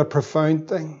found that a profound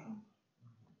thing.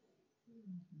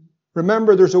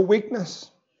 Remember, there's a weakness.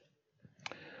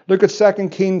 Look at 2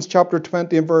 Kings chapter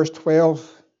 20 and verse 12.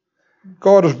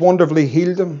 God has wonderfully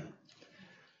healed him.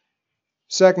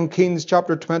 2 Kings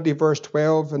chapter 20 verse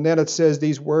 12. And then it says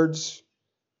these words.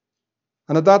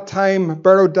 And at that time,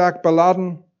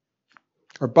 Baladan,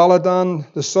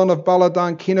 the son of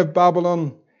Baladan, king of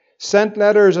Babylon, sent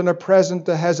letters and a present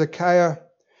to Hezekiah,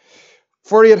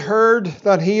 for he had heard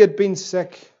that he had been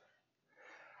sick.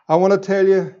 I want to tell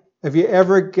you, if you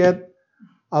ever get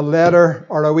a letter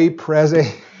or a wee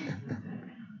prezi,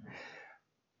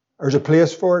 there's a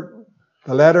place for it.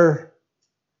 The letter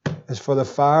is for the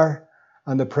fire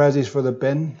and the prezi is for the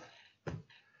bin.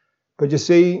 But you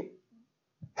see,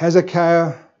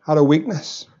 Hezekiah had a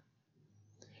weakness.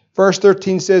 Verse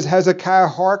 13 says, Hezekiah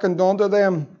hearkened unto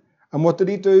them. And what did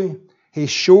he do? He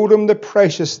showed them the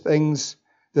precious things,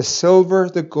 the silver,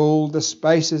 the gold, the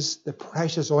spices, the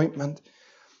precious ointment,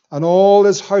 and all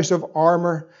his house of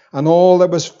armour, and all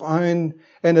that was found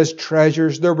in his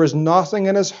treasures. There was nothing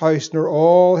in his house, nor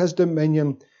all his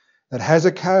dominion, that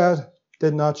Hezekiah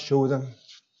did not show them.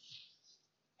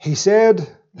 He said,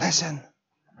 listen,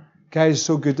 guys,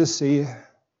 so good to see you.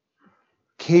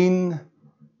 King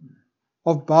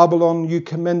of Babylon, you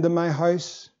come into my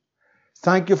house.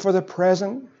 Thank you for the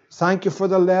present. Thank you for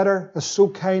the letter. It's so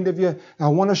kind of you. I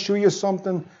want to show you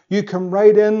something. You come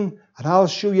right in and I'll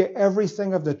show you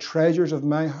everything of the treasures of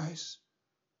my house.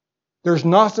 There's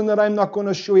nothing that I'm not going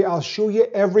to show you. I'll show you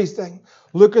everything.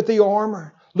 Look at the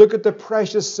armor. Look at the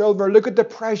precious silver. Look at the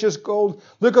precious gold.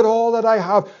 Look at all that I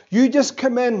have. You just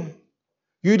come in.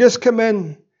 You just come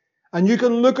in. And you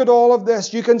can look at all of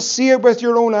this. You can see it with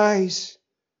your own eyes.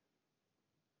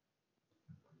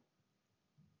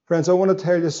 Friends, I want to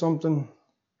tell you something.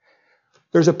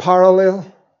 There's a parallel.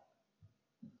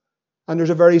 And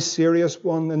there's a very serious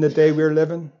one in the day we're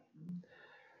living.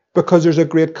 Because there's a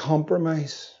great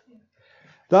compromise.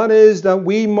 That is that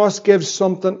we must give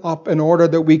something up in order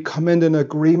that we come into an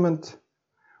agreement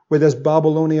with this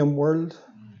Babylonian world.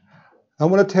 I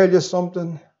want to tell you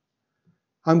something.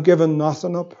 I'm giving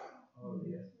nothing up.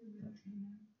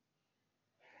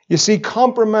 You see,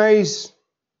 compromise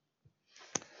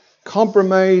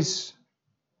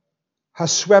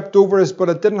has swept over us, but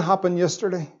it didn't happen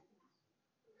yesterday.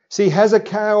 See,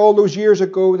 Hezekiah, all those years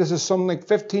ago, this is something like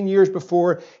 15 years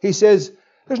before, he says,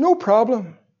 there's no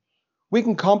problem. We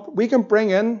can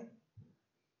compromise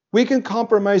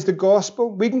the gospel.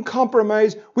 We can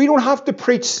compromise. We don't have to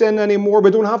preach sin anymore.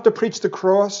 We don't have to preach the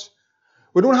cross.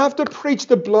 We don't have to preach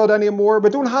the blood anymore. We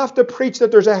don't have to preach that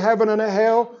there's a heaven and a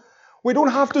hell. We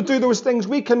don't have to do those things.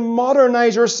 We can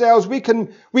modernize ourselves. We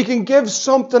can give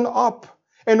something up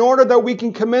in order that we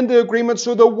can come into agreement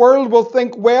so the world will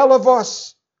think well of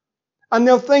us. And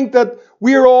they'll think that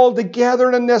we're all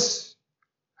together in this.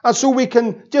 And so we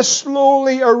can just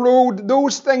slowly erode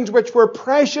those things which were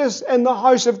precious in the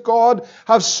house of God,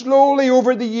 have slowly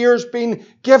over the years been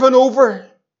given over.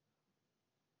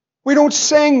 We don't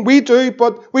sing, we do,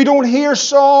 but we don't hear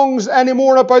songs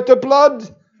anymore about the blood.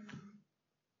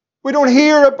 We don't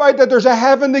hear about that there's a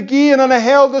heaven to gain and a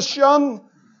hell to shun.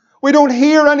 We don't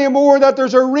hear anymore that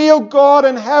there's a real God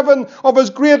in heaven of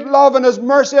His great love and His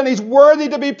mercy, and He's worthy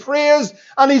to be praised,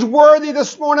 and He's worthy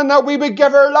this morning that we would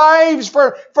give our lives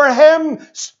for Him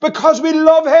because we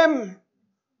love Him.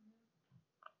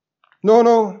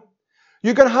 No.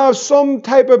 You can have some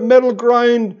type of middle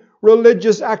ground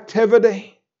religious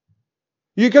activity.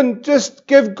 You can just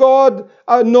give God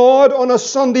a nod on a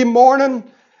Sunday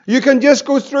morning. You can just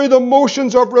go through the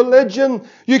motions of religion.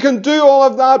 You can do all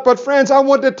of that. But friends, I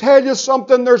want to tell you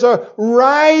something. There's a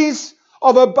rise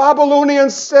of a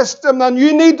Babylonian system, and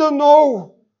you need to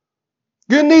know.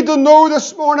 You need to know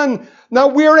this morning. Now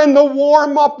we're in the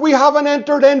warm-up. We haven't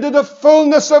entered into the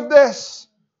fullness of this.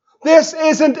 This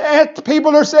isn't it.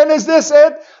 People are saying, is this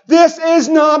it? This is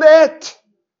not it.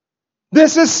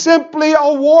 This is simply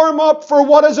a warm-up for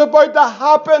what is about to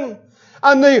happen.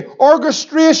 And the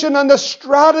orchestration and the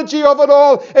strategy of it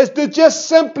all is to just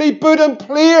simply put in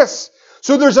place.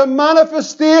 So there's a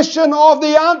manifestation of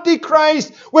the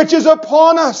Antichrist which is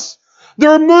upon us.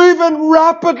 They're moving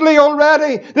rapidly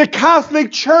already. The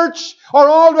Catholic Church are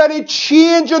already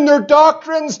changing their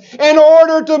doctrines in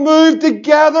order to move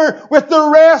together with the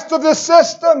rest of the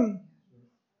system.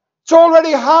 It's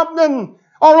already happening.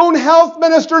 Our own health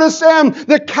minister is saying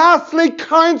the Catholic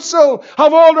Council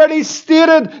have already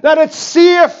stated that it's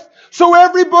safe, so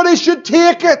everybody should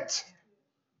take it.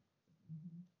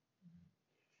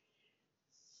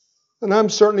 And I'm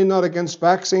certainly not against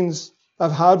vaccines.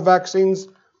 I've had vaccines,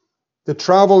 the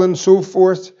travel and so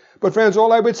forth. But friends,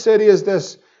 all I would say to you is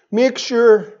this. Make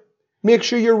sure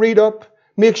you read up.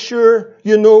 Make sure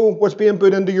you know what's being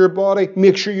put into your body.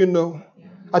 Make sure you know.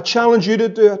 I challenge you to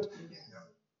do it.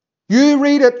 You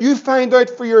read it. You find out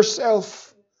for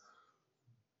yourself.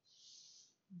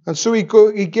 And so he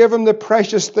gave him the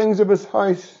precious things of his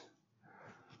house.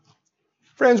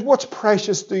 Friends, what's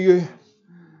precious to you?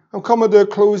 I'm coming to a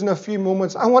close in a few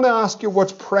moments. I want to ask you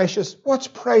what's precious. What's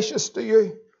precious to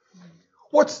you?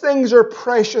 What things are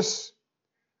precious?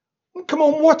 Come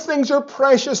on, what things are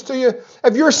precious to you?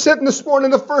 If you're sitting this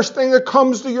morning, the first thing that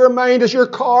comes to your mind is your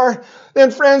car,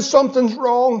 then friends, something's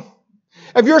wrong.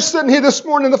 If you're sitting here this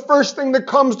morning, the first thing that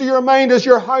comes to your mind is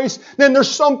your house, then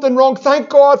there's something wrong. Thank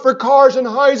God for cars and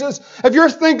houses. If you're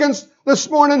thinking this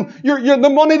morning,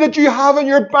 the money that you have in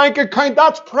your bank account,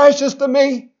 that's precious to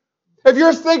me. If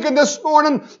you're thinking this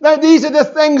morning that these are the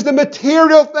things, the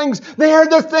material things, they are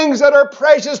the things that are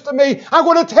precious to me, I'm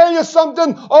going to tell you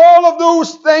something. All of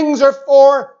those things are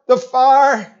for the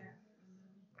fire.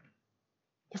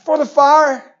 They're for the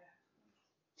fire.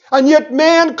 And yet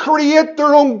men create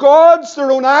their own gods,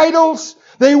 their own idols.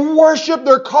 They worship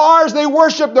their cars. They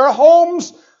worship their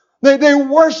homes. They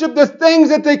worship the things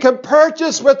that they can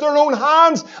purchase with their own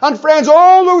hands. And friends,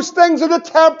 all those things are the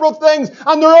temporal things.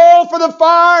 And they're all for the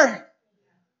fire.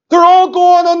 They're all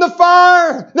going on the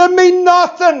fire. They mean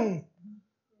nothing.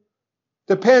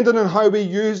 Depending on how we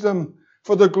use them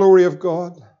for the glory of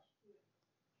God.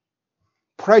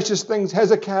 Precious things.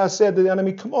 Hezekiah said to the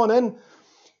enemy, come on in.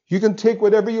 You can take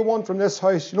whatever you want from this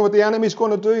house. You know what the enemy's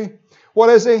going to do? What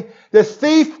is he? The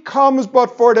thief comes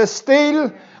but for to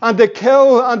steal and to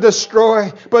kill and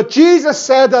destroy. But Jesus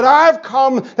said that I've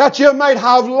come that you might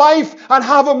have life and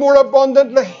have it more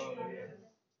abundantly.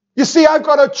 You see, I've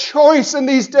got a choice in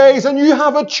these days, and you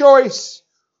have a choice.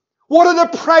 What are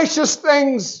the precious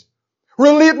things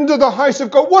relating to the house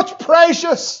of God? What's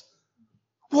precious?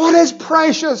 What is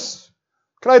precious?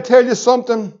 Can I tell you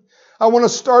something? I want to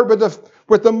start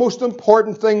with the most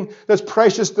important thing that's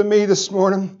precious to me this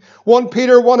morning. 1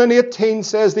 Peter 1:18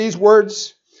 says these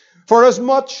words, for as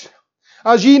much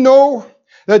as ye know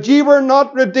that ye were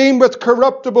not redeemed with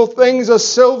corruptible things as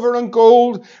silver and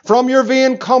gold from your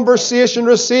vain conversation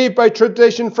received by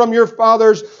tradition from your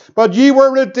fathers, but ye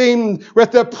were redeemed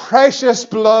with the precious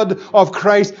blood of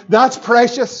Christ. That's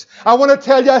precious. I want to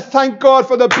tell you, I thank God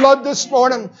for the blood this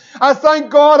morning. I thank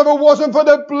God if it wasn't for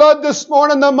the blood this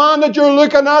morning, the man that you're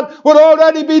looking at would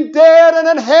already be dead and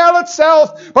in hell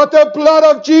itself. But the blood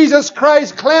of Jesus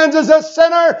Christ cleanses a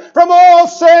sinner from all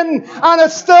sin, and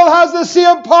it still has the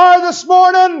same power this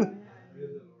morning.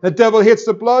 The devil hates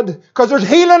the blood because there's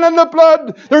healing in the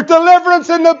blood. There's deliverance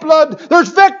in the blood. There's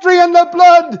victory in the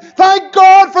blood. Thank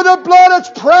God for the blood.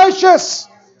 It's precious.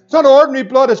 It's not ordinary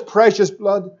blood. It's precious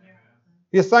blood. Are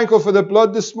you thankful for the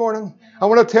blood this morning? I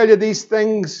want to tell you these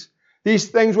things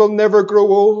will never grow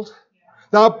old.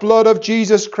 That blood of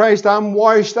Jesus Christ, I'm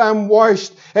washed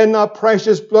in that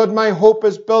precious blood. My hope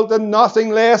is built in nothing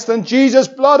less than Jesus'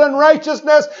 blood and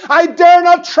righteousness. I dare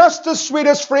not trust the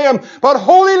sweetest frame, but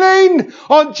wholly lean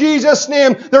on Jesus'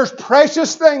 name. There's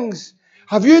precious things.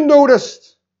 Have you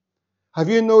noticed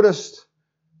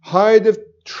how they've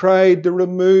tried to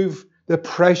remove the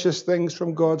precious things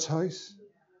from God's house?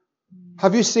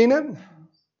 Have you seen it?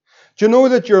 Do you know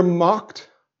that you're mocked?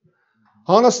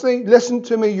 Honestly, listen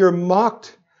to me, you're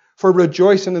mocked for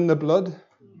rejoicing in the blood. Do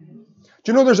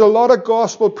you know there's a lot of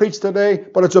gospel preached today,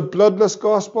 but it's a bloodless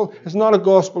gospel? It's not a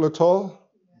gospel at all.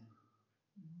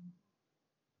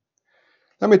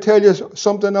 Let me tell you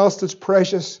something else that's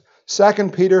precious. 2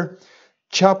 Peter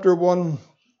chapter 1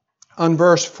 and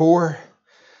verse 4.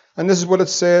 And this is what it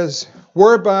says.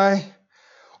 Whereby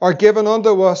are given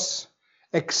unto us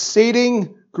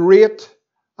exceeding great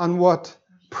and what?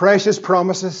 Precious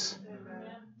promises.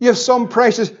 You have some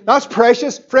precious. That's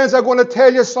precious. Friends, I'm going to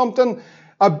tell you something.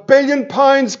 £1 billion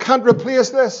can't replace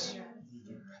this.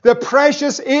 The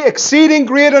precious, exceeding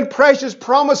great and precious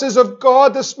promises of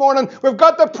God this morning. We've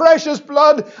got the precious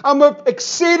blood and we've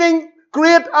exceeding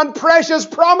great and precious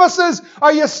promises.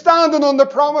 Are you standing on the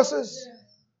promises?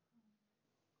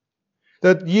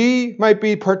 That ye might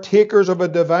be partakers of a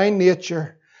divine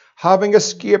nature, having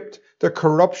escaped the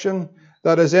corruption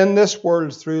that is in this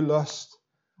world through lust.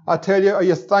 I tell you, are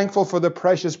you thankful for the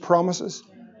precious promises?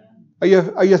 Are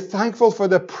you thankful for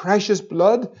the precious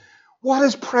blood? What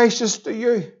is precious to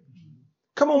you?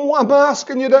 Come on, I'm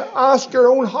asking you to ask your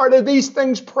own heart, are these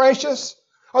things precious?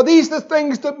 Are these the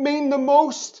things that mean the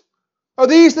most? Are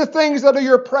these the things that are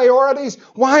your priorities?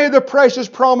 Why are the precious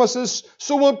promises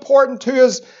so important to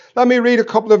us? Let me read a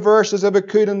couple of verses if I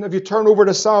could, and if you turn over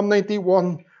to Psalm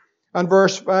 91 and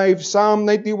verse 5. Psalm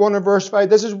 91 and verse 5.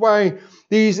 This is why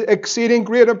these exceeding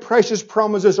great and precious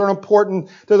promises are important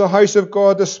to the house of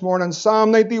God this morning.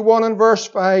 Psalm 91 and verse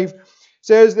 5.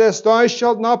 says this, thou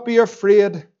shalt not be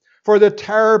afraid for the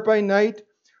terror by night,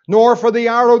 nor for the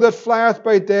arrow that flieth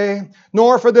by day,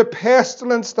 nor for the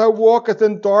pestilence that walketh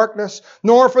in darkness,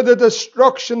 nor for the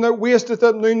destruction that wasteth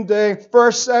at noonday.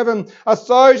 Verse 7,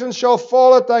 1,000 shall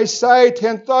fall at thy side,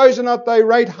 10,000 at thy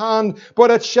right hand,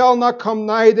 but it shall not come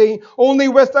nigh thee. Only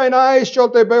with thine eyes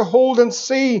shalt thou behold and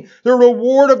see the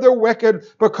reward of the wicked,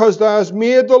 because thou hast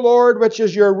made the Lord, which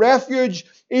is your refuge,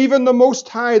 even the Most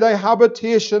High, thy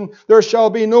habitation. There shall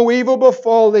be no evil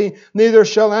befall thee, neither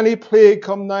shall any plague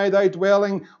come nigh thy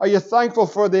dwelling. Are you thankful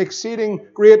for the exceeding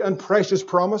great and precious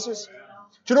promises?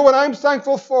 Do you know what I'm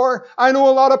thankful for? I know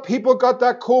a lot of people got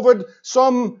that COVID,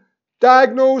 some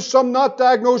diagnosed, some not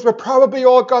diagnosed, but probably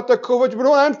all got the COVID. But you know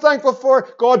what I'm thankful for?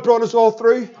 God brought us all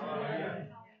through.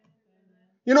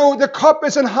 You know, the cup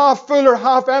isn't half full or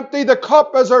half empty. The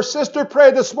cup, as our sister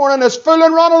prayed this morning, is full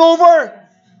and running over.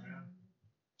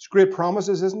 It's great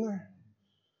promises, isn't there?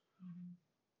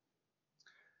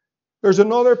 There's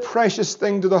another precious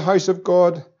thing to the house of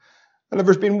God. And if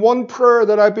there's been one prayer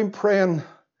that I've been praying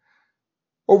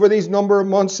over these number of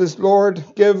months is, Lord,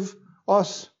 give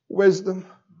us wisdom.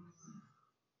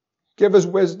 Give us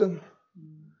wisdom.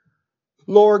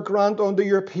 Lord, grant unto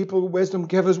your people wisdom.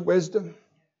 Give us wisdom.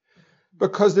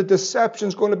 Because the deception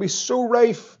is going to be so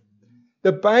rife.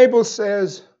 The Bible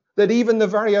says that even the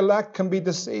very elect can be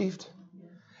deceived.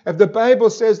 If the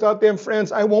Bible says that, then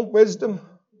friends, I want wisdom.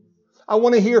 I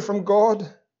want to hear from God.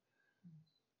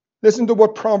 Listen to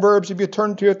what Proverbs, if you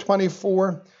turn to it,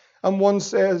 24 and 1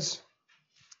 says.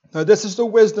 Now this is the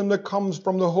wisdom that comes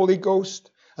from the Holy Ghost,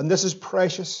 and this is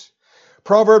precious.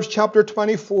 Proverbs chapter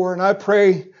 24, and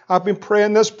I've been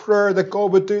praying this prayer that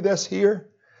God would do this here.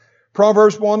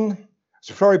 Proverbs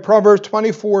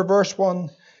 24 verse 1.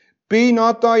 Be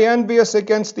not thou envious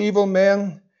against evil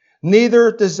men,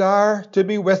 neither desire to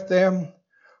be with them.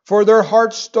 For their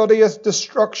heart studieth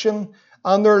destruction,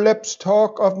 and their lips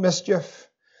talk of mischief.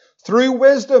 Through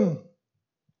wisdom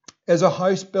is a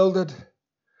house builded,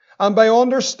 and by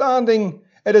understanding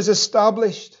it is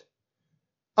established.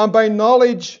 And by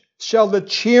knowledge shall the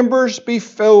chambers be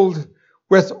filled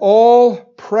with all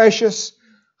precious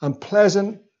and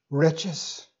pleasant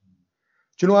riches.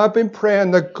 Do you know, I've been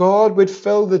praying that God would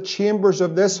fill the chambers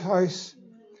of this house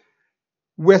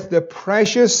with the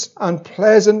precious and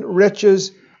pleasant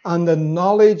riches and the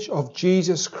knowledge of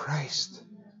Jesus Christ.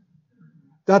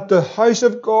 That the house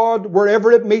of God,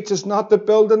 wherever it meets, is not the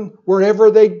building.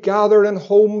 Wherever they gather in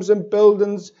homes and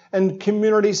buildings and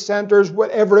community centres,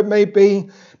 whatever it may be.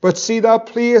 But see, that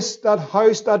place, that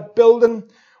house, that building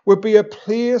would be a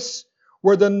place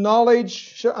where the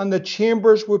knowledge and the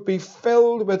chambers would be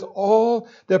filled with all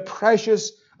the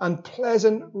precious and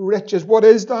pleasant riches. What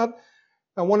is that?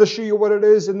 I want to show you what it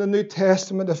is in the New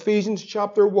Testament. Ephesians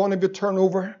chapter 1, if you turn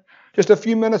over. Just a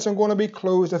few minutes, I'm going to be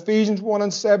closed. Ephesians 1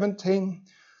 and 17.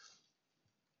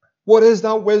 What is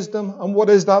that wisdom and what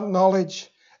is that knowledge?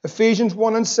 Ephesians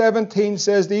 1 and 17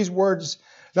 says these words,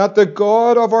 that the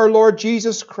God of our Lord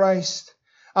Jesus Christ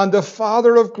and the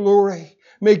Father of glory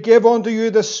may give unto you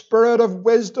the spirit of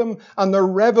wisdom and the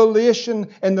revelation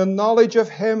in the knowledge of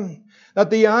Him, that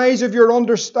the eyes of your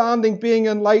understanding being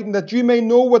enlightened, that you may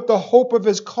know what the hope of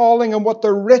His calling and what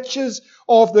the riches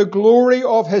of the glory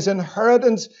of His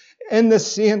inheritance in the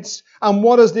saints, and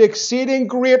what is the exceeding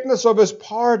greatness of His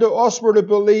power to us who to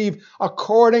believe,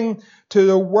 according to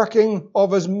the working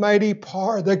of His mighty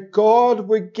power, that God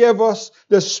would give us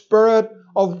the spirit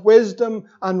of wisdom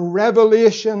and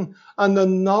revelation and the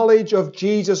knowledge of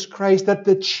Jesus Christ, that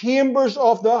the chambers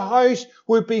of the house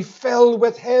would be filled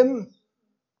with Him.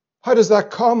 How does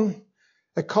that come?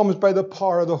 It comes by the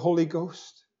power of the Holy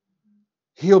Ghost.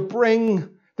 He'll bring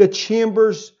the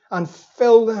chambers and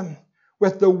fill them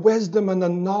with the wisdom and the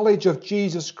knowledge of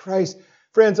Jesus Christ.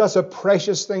 Friends, that's a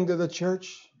precious thing to the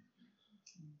church.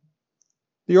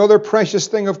 The other precious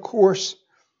thing, of course,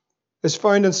 is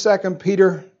found in 2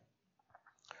 Peter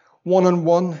 1 and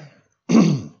 1.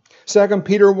 2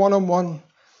 Peter 1 and 1.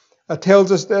 It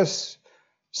tells us this.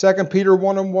 2 Peter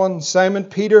 1 and 1. Simon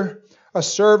Peter, a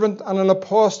servant and an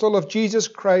apostle of Jesus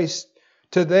Christ,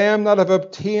 to them that have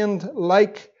obtained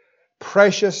like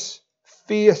precious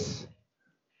faith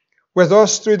with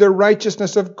us through the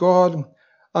righteousness of God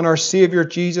and our Saviour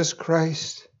Jesus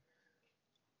Christ.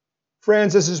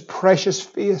 Friends, this is precious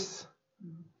faith.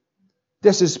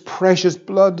 This is precious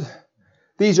blood.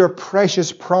 These are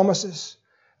precious promises.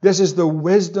 This is the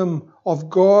wisdom of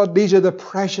God. These are the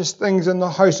precious things in the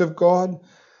house of God.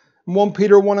 In 1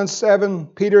 Peter 1 and 7,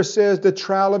 Peter says, the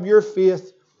trial of your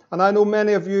faith. And I know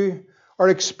many of you are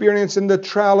experiencing the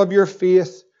trial of your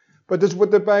faith. But this is what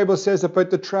the Bible says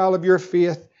about the trial of your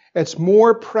faith. It's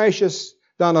more precious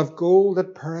than of gold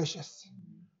that perisheth.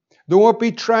 Though it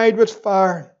be tried with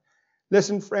fire.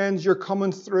 Listen, friends, you're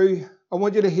coming through. I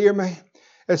want you to hear me.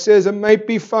 It says, it might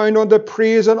be found unto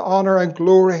praise and honor and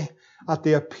glory at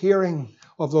the appearing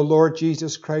of the Lord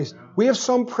Jesus Christ. We have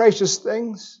some precious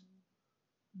things.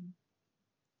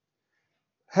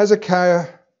 Hezekiah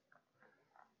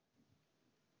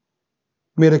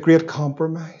made a great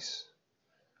compromise.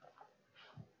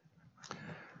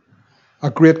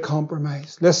 A great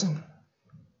compromise. Listen,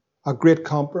 a great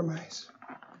compromise.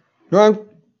 Now I'm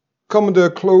coming to a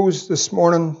close this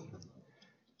morning.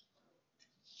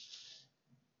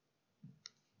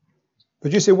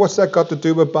 But you say, what's that got to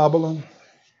do with Babylon?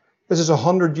 This is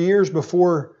 100 years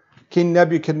before King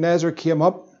Nebuchadnezzar came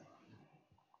up.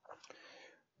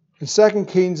 In 2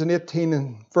 Kings 18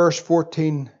 and verse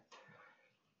 14,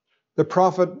 the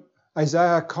prophet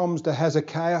Isaiah comes to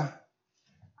Hezekiah.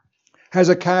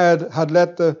 Hezekiah had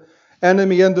let the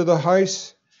enemy into the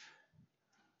house,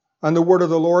 and the word of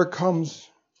the Lord comes.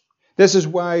 This is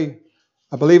why,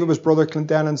 I believe it was Brother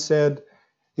Clendenin said,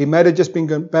 he might have just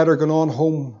been better going on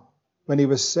home when he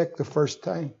was sick the first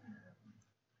time.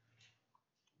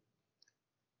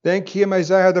 Then came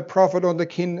Isaiah the prophet unto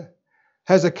King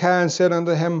Hezekiah and said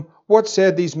unto him, what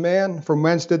said these men? From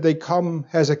whence did they come?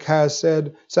 Hezekiah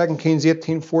said, 2 Kings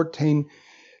 18:14,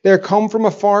 they are come from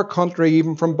a far country,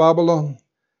 even from Babylon.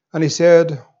 And he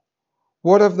said,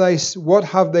 what have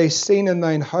they seen in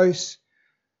thine house?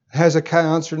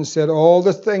 Hezekiah answered and said, all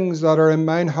the things that are in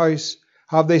mine house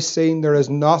have they seen. There is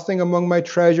nothing among my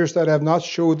treasures that I have not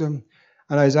showed them.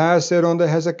 And Isaiah said unto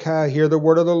Hezekiah, hear the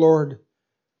word of the Lord.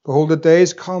 Behold, the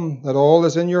days come that all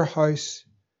is in your house,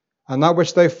 and that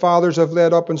which thy fathers have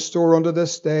laid up in store unto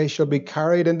this day shall be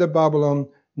carried into Babylon.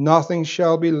 Nothing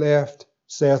shall be left,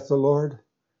 saith the Lord.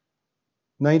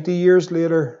 90 years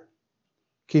later,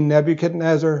 King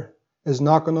Nebuchadnezzar is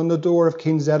knocking on the door of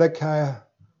King Zedekiah,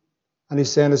 and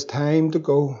he's saying it's time to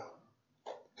go.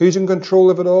 Who's in control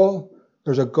of it all?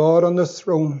 There's a God on the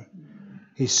throne.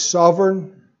 He's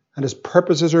sovereign, and his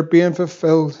purposes are being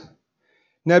fulfilled.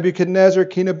 Nebuchadnezzar,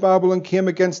 king of Babylon, came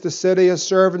against the city. His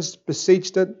servants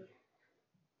beseeched it.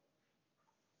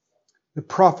 The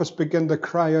prophets begin to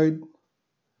cry out.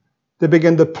 They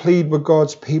begin to plead with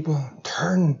God's people.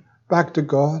 Turn back to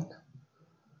God.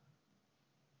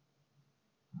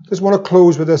 I just want to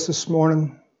close with this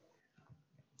morning.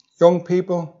 Young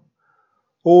people,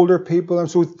 older people, I'm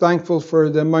so thankful for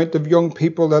the amount of young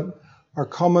people that are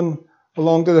coming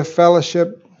along to the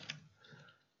fellowship.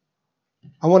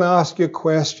 I want to ask you a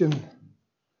question.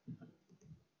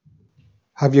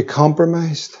 Have you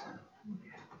compromised?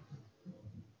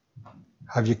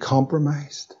 Have you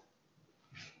compromised?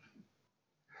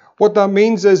 What that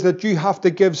means is that you have to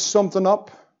give something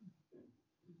up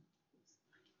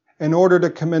in order to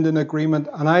come into an agreement.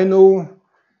 And I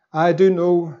do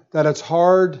know that it's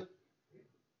hard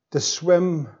to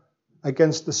swim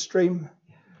against the stream.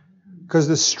 Because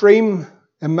the stream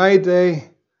in my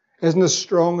day isn't as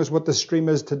strong as what the stream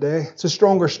is today. It's a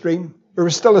stronger stream. There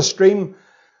was still a stream,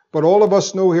 but all of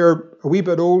us know here, a wee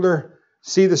bit older,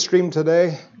 see the stream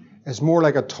today. It's more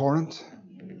like a torrent.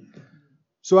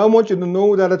 So I want you to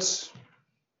know that it's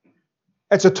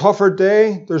a tougher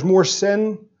day. There's more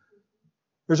sin.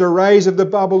 There's a rise of the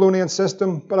Babylonian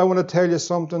system. But I want to tell you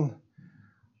something.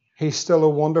 He's still a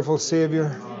wonderful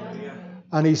Savior.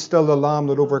 And He's still the Lamb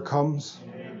that overcomes.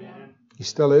 He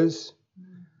still is.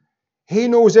 He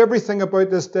knows everything about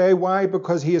this day. Why?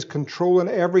 Because He is controlling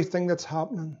everything that's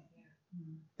happening.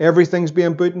 Everything's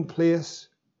being put in place.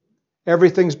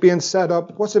 Everything's being set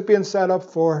up. What's it being set up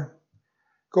for?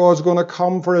 God's going to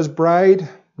come for His bride.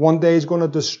 One day He's going to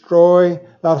destroy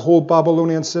that whole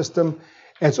Babylonian system.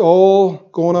 It's all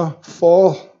going to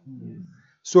fall.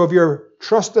 So if you're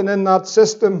trusting in that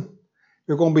system,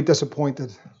 you're going to be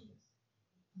disappointed.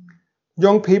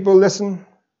 Young people, listen.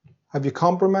 Have you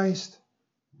compromised?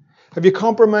 Have you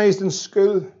compromised in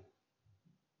school?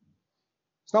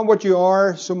 It's not what you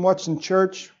are so much in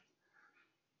church.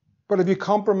 But have you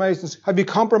compromised? Have you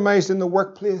compromised in the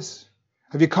workplace?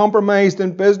 Have you compromised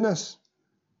in business?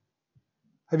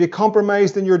 Have you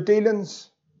compromised in your dealings?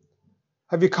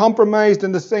 Have you compromised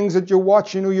in the things that you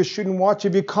watch you know you shouldn't watch?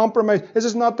 Have you compromised? This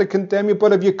is not to condemn you,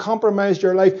 but have you compromised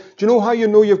your life? Do you know how you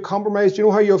know you've compromised? Do you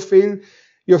know how you'll feel?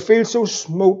 You'll feel so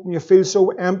smote and you feel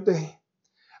so empty.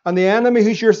 And the enemy,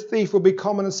 who's your thief, will be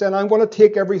coming and saying, I'm going to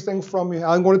take everything from you.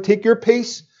 I'm going to take your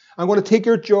peace. I'm going to take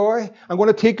your joy. I'm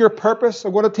going to take your purpose.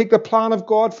 I'm going to take the plan of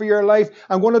God for your life.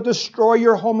 I'm going to destroy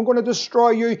your home. I'm going to destroy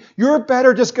you. You're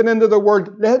better just get into the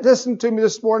Word. Listen to me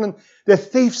this morning. The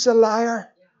thief's a liar.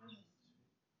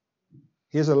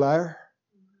 He's a liar.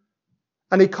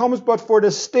 And he comes but for to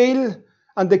steal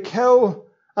and to kill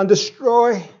and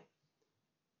destroy.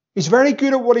 He's very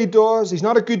good at what he does. He's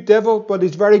not a good devil, but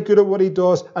he's very good at what he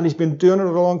does, and he's been doing it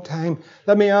a long time.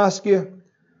 Let me ask you,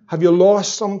 have you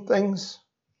lost some things?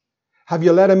 Have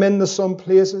you let him into some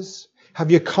places?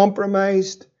 Have you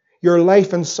compromised your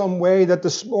life in some way that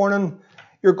this morning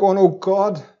you're going, oh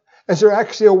God, is there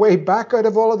actually a way back out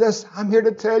of all of this? I'm here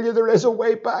to tell you there is a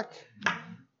way back.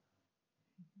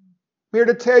 I'm here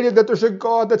to tell you that there's a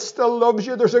God that still loves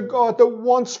you. There's a God that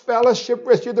wants fellowship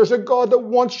with you. There's a God that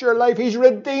wants your life. He's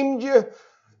redeemed you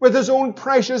with His own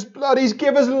precious blood. He's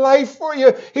given His life for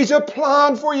you. He's a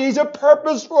plan for you. He's a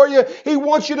purpose for you. He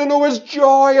wants you to know His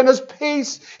joy and His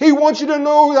peace. He wants you to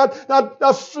know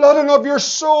that flooding of your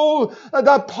soul,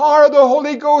 that power of the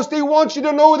Holy Ghost. He wants you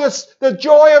to know this, the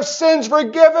joy of sins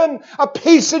forgiven, a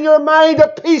peace in your mind, a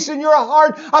peace in your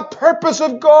heart, a purpose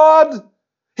of God.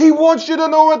 He wants you to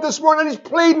know it this morning. He's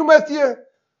pleading with you.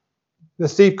 The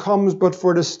thief comes but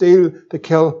for to steal, to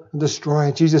kill, and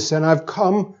destroy. Jesus said, I've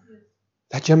come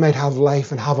that you might have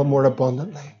life and have it more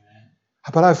abundantly.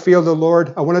 But I feel the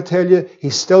Lord, I want to tell you,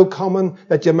 He's still coming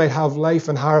that you might have life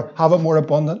and have it more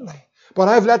abundantly. But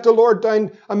I've let the Lord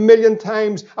down 1,000,000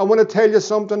 times. I want to tell you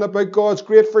something about God's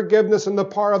great forgiveness and the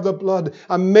power of the blood.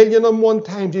 1,000,001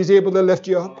 times He's able to lift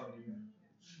you up.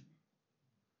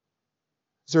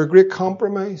 Is there a great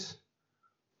compromise?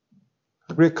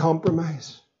 A great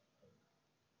compromise.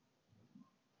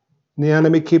 And the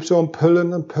enemy keeps on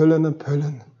pulling and pulling and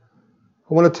pulling.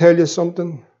 I want to tell you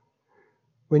something.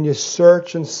 When you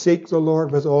search and seek the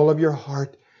Lord with all of your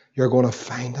heart, you're going to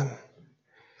find Him.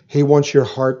 He wants your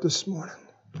heart this morning.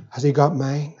 Has He got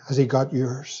mine? Has He got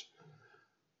yours?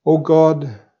 Oh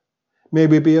God, may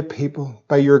we be a people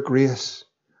by your grace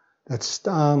that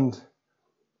stand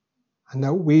and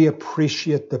that we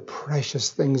appreciate the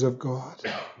precious things of God.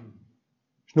 There's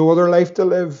no other life to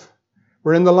live.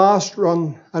 We're in the last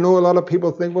run. I know a lot of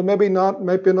people think, well, maybe not,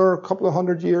 maybe another couple of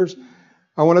 100 years.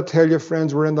 I want to tell you,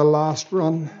 friends, we're in the last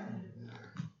run.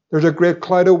 There's a great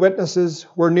cloud of witnesses.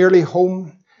 We're nearly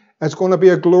home. It's going to be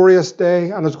a glorious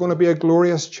day, and it's going to be a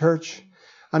glorious church.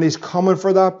 And He's coming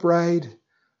for that bride.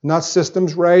 And that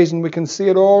system's rising. We can see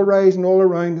it all rising all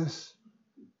around us.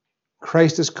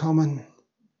 Christ is coming.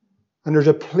 And there's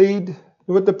a plead. You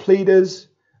know what the plead is?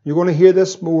 You're going to hear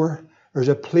this more. There's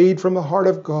a plead from the heart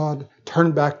of God.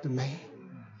 Turn back to me.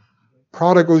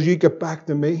 Prodigals, you get back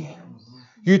to me.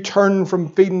 You turn from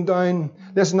feeding down.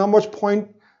 Listen, how much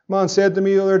point, man said to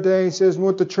me the other day, he says,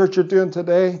 what the church are doing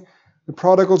today, the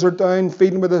prodigals are down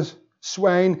feeding with the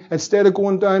swine. Instead of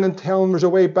going down and telling them there's a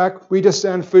way back, we just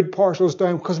send food parcels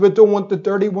down because we don't want the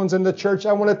dirty ones in the church.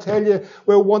 I want to tell you,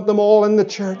 we want them all in the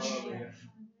church.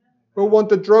 We want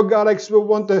the drug addicts. We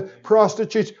want the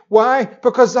prostitutes. Why?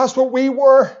 Because that's what we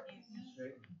were.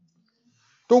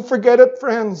 Don't forget it,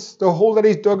 friends. The hole that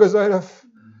He's dug us out of.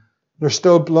 There's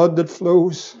still blood that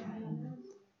flows.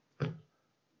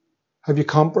 Have you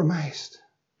compromised?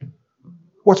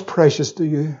 What's precious to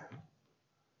you?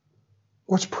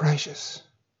 What's precious?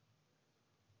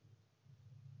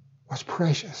 What's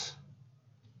precious?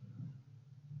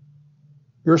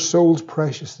 Your soul's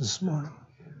precious this morning.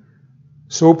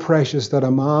 So precious that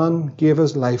a man gave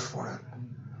his life for it.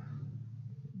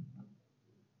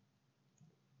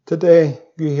 Today,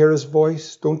 you hear His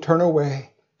voice. Don't turn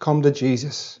away. Come to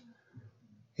Jesus.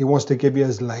 He wants to give you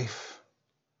His life.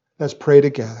 Let's pray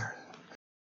together.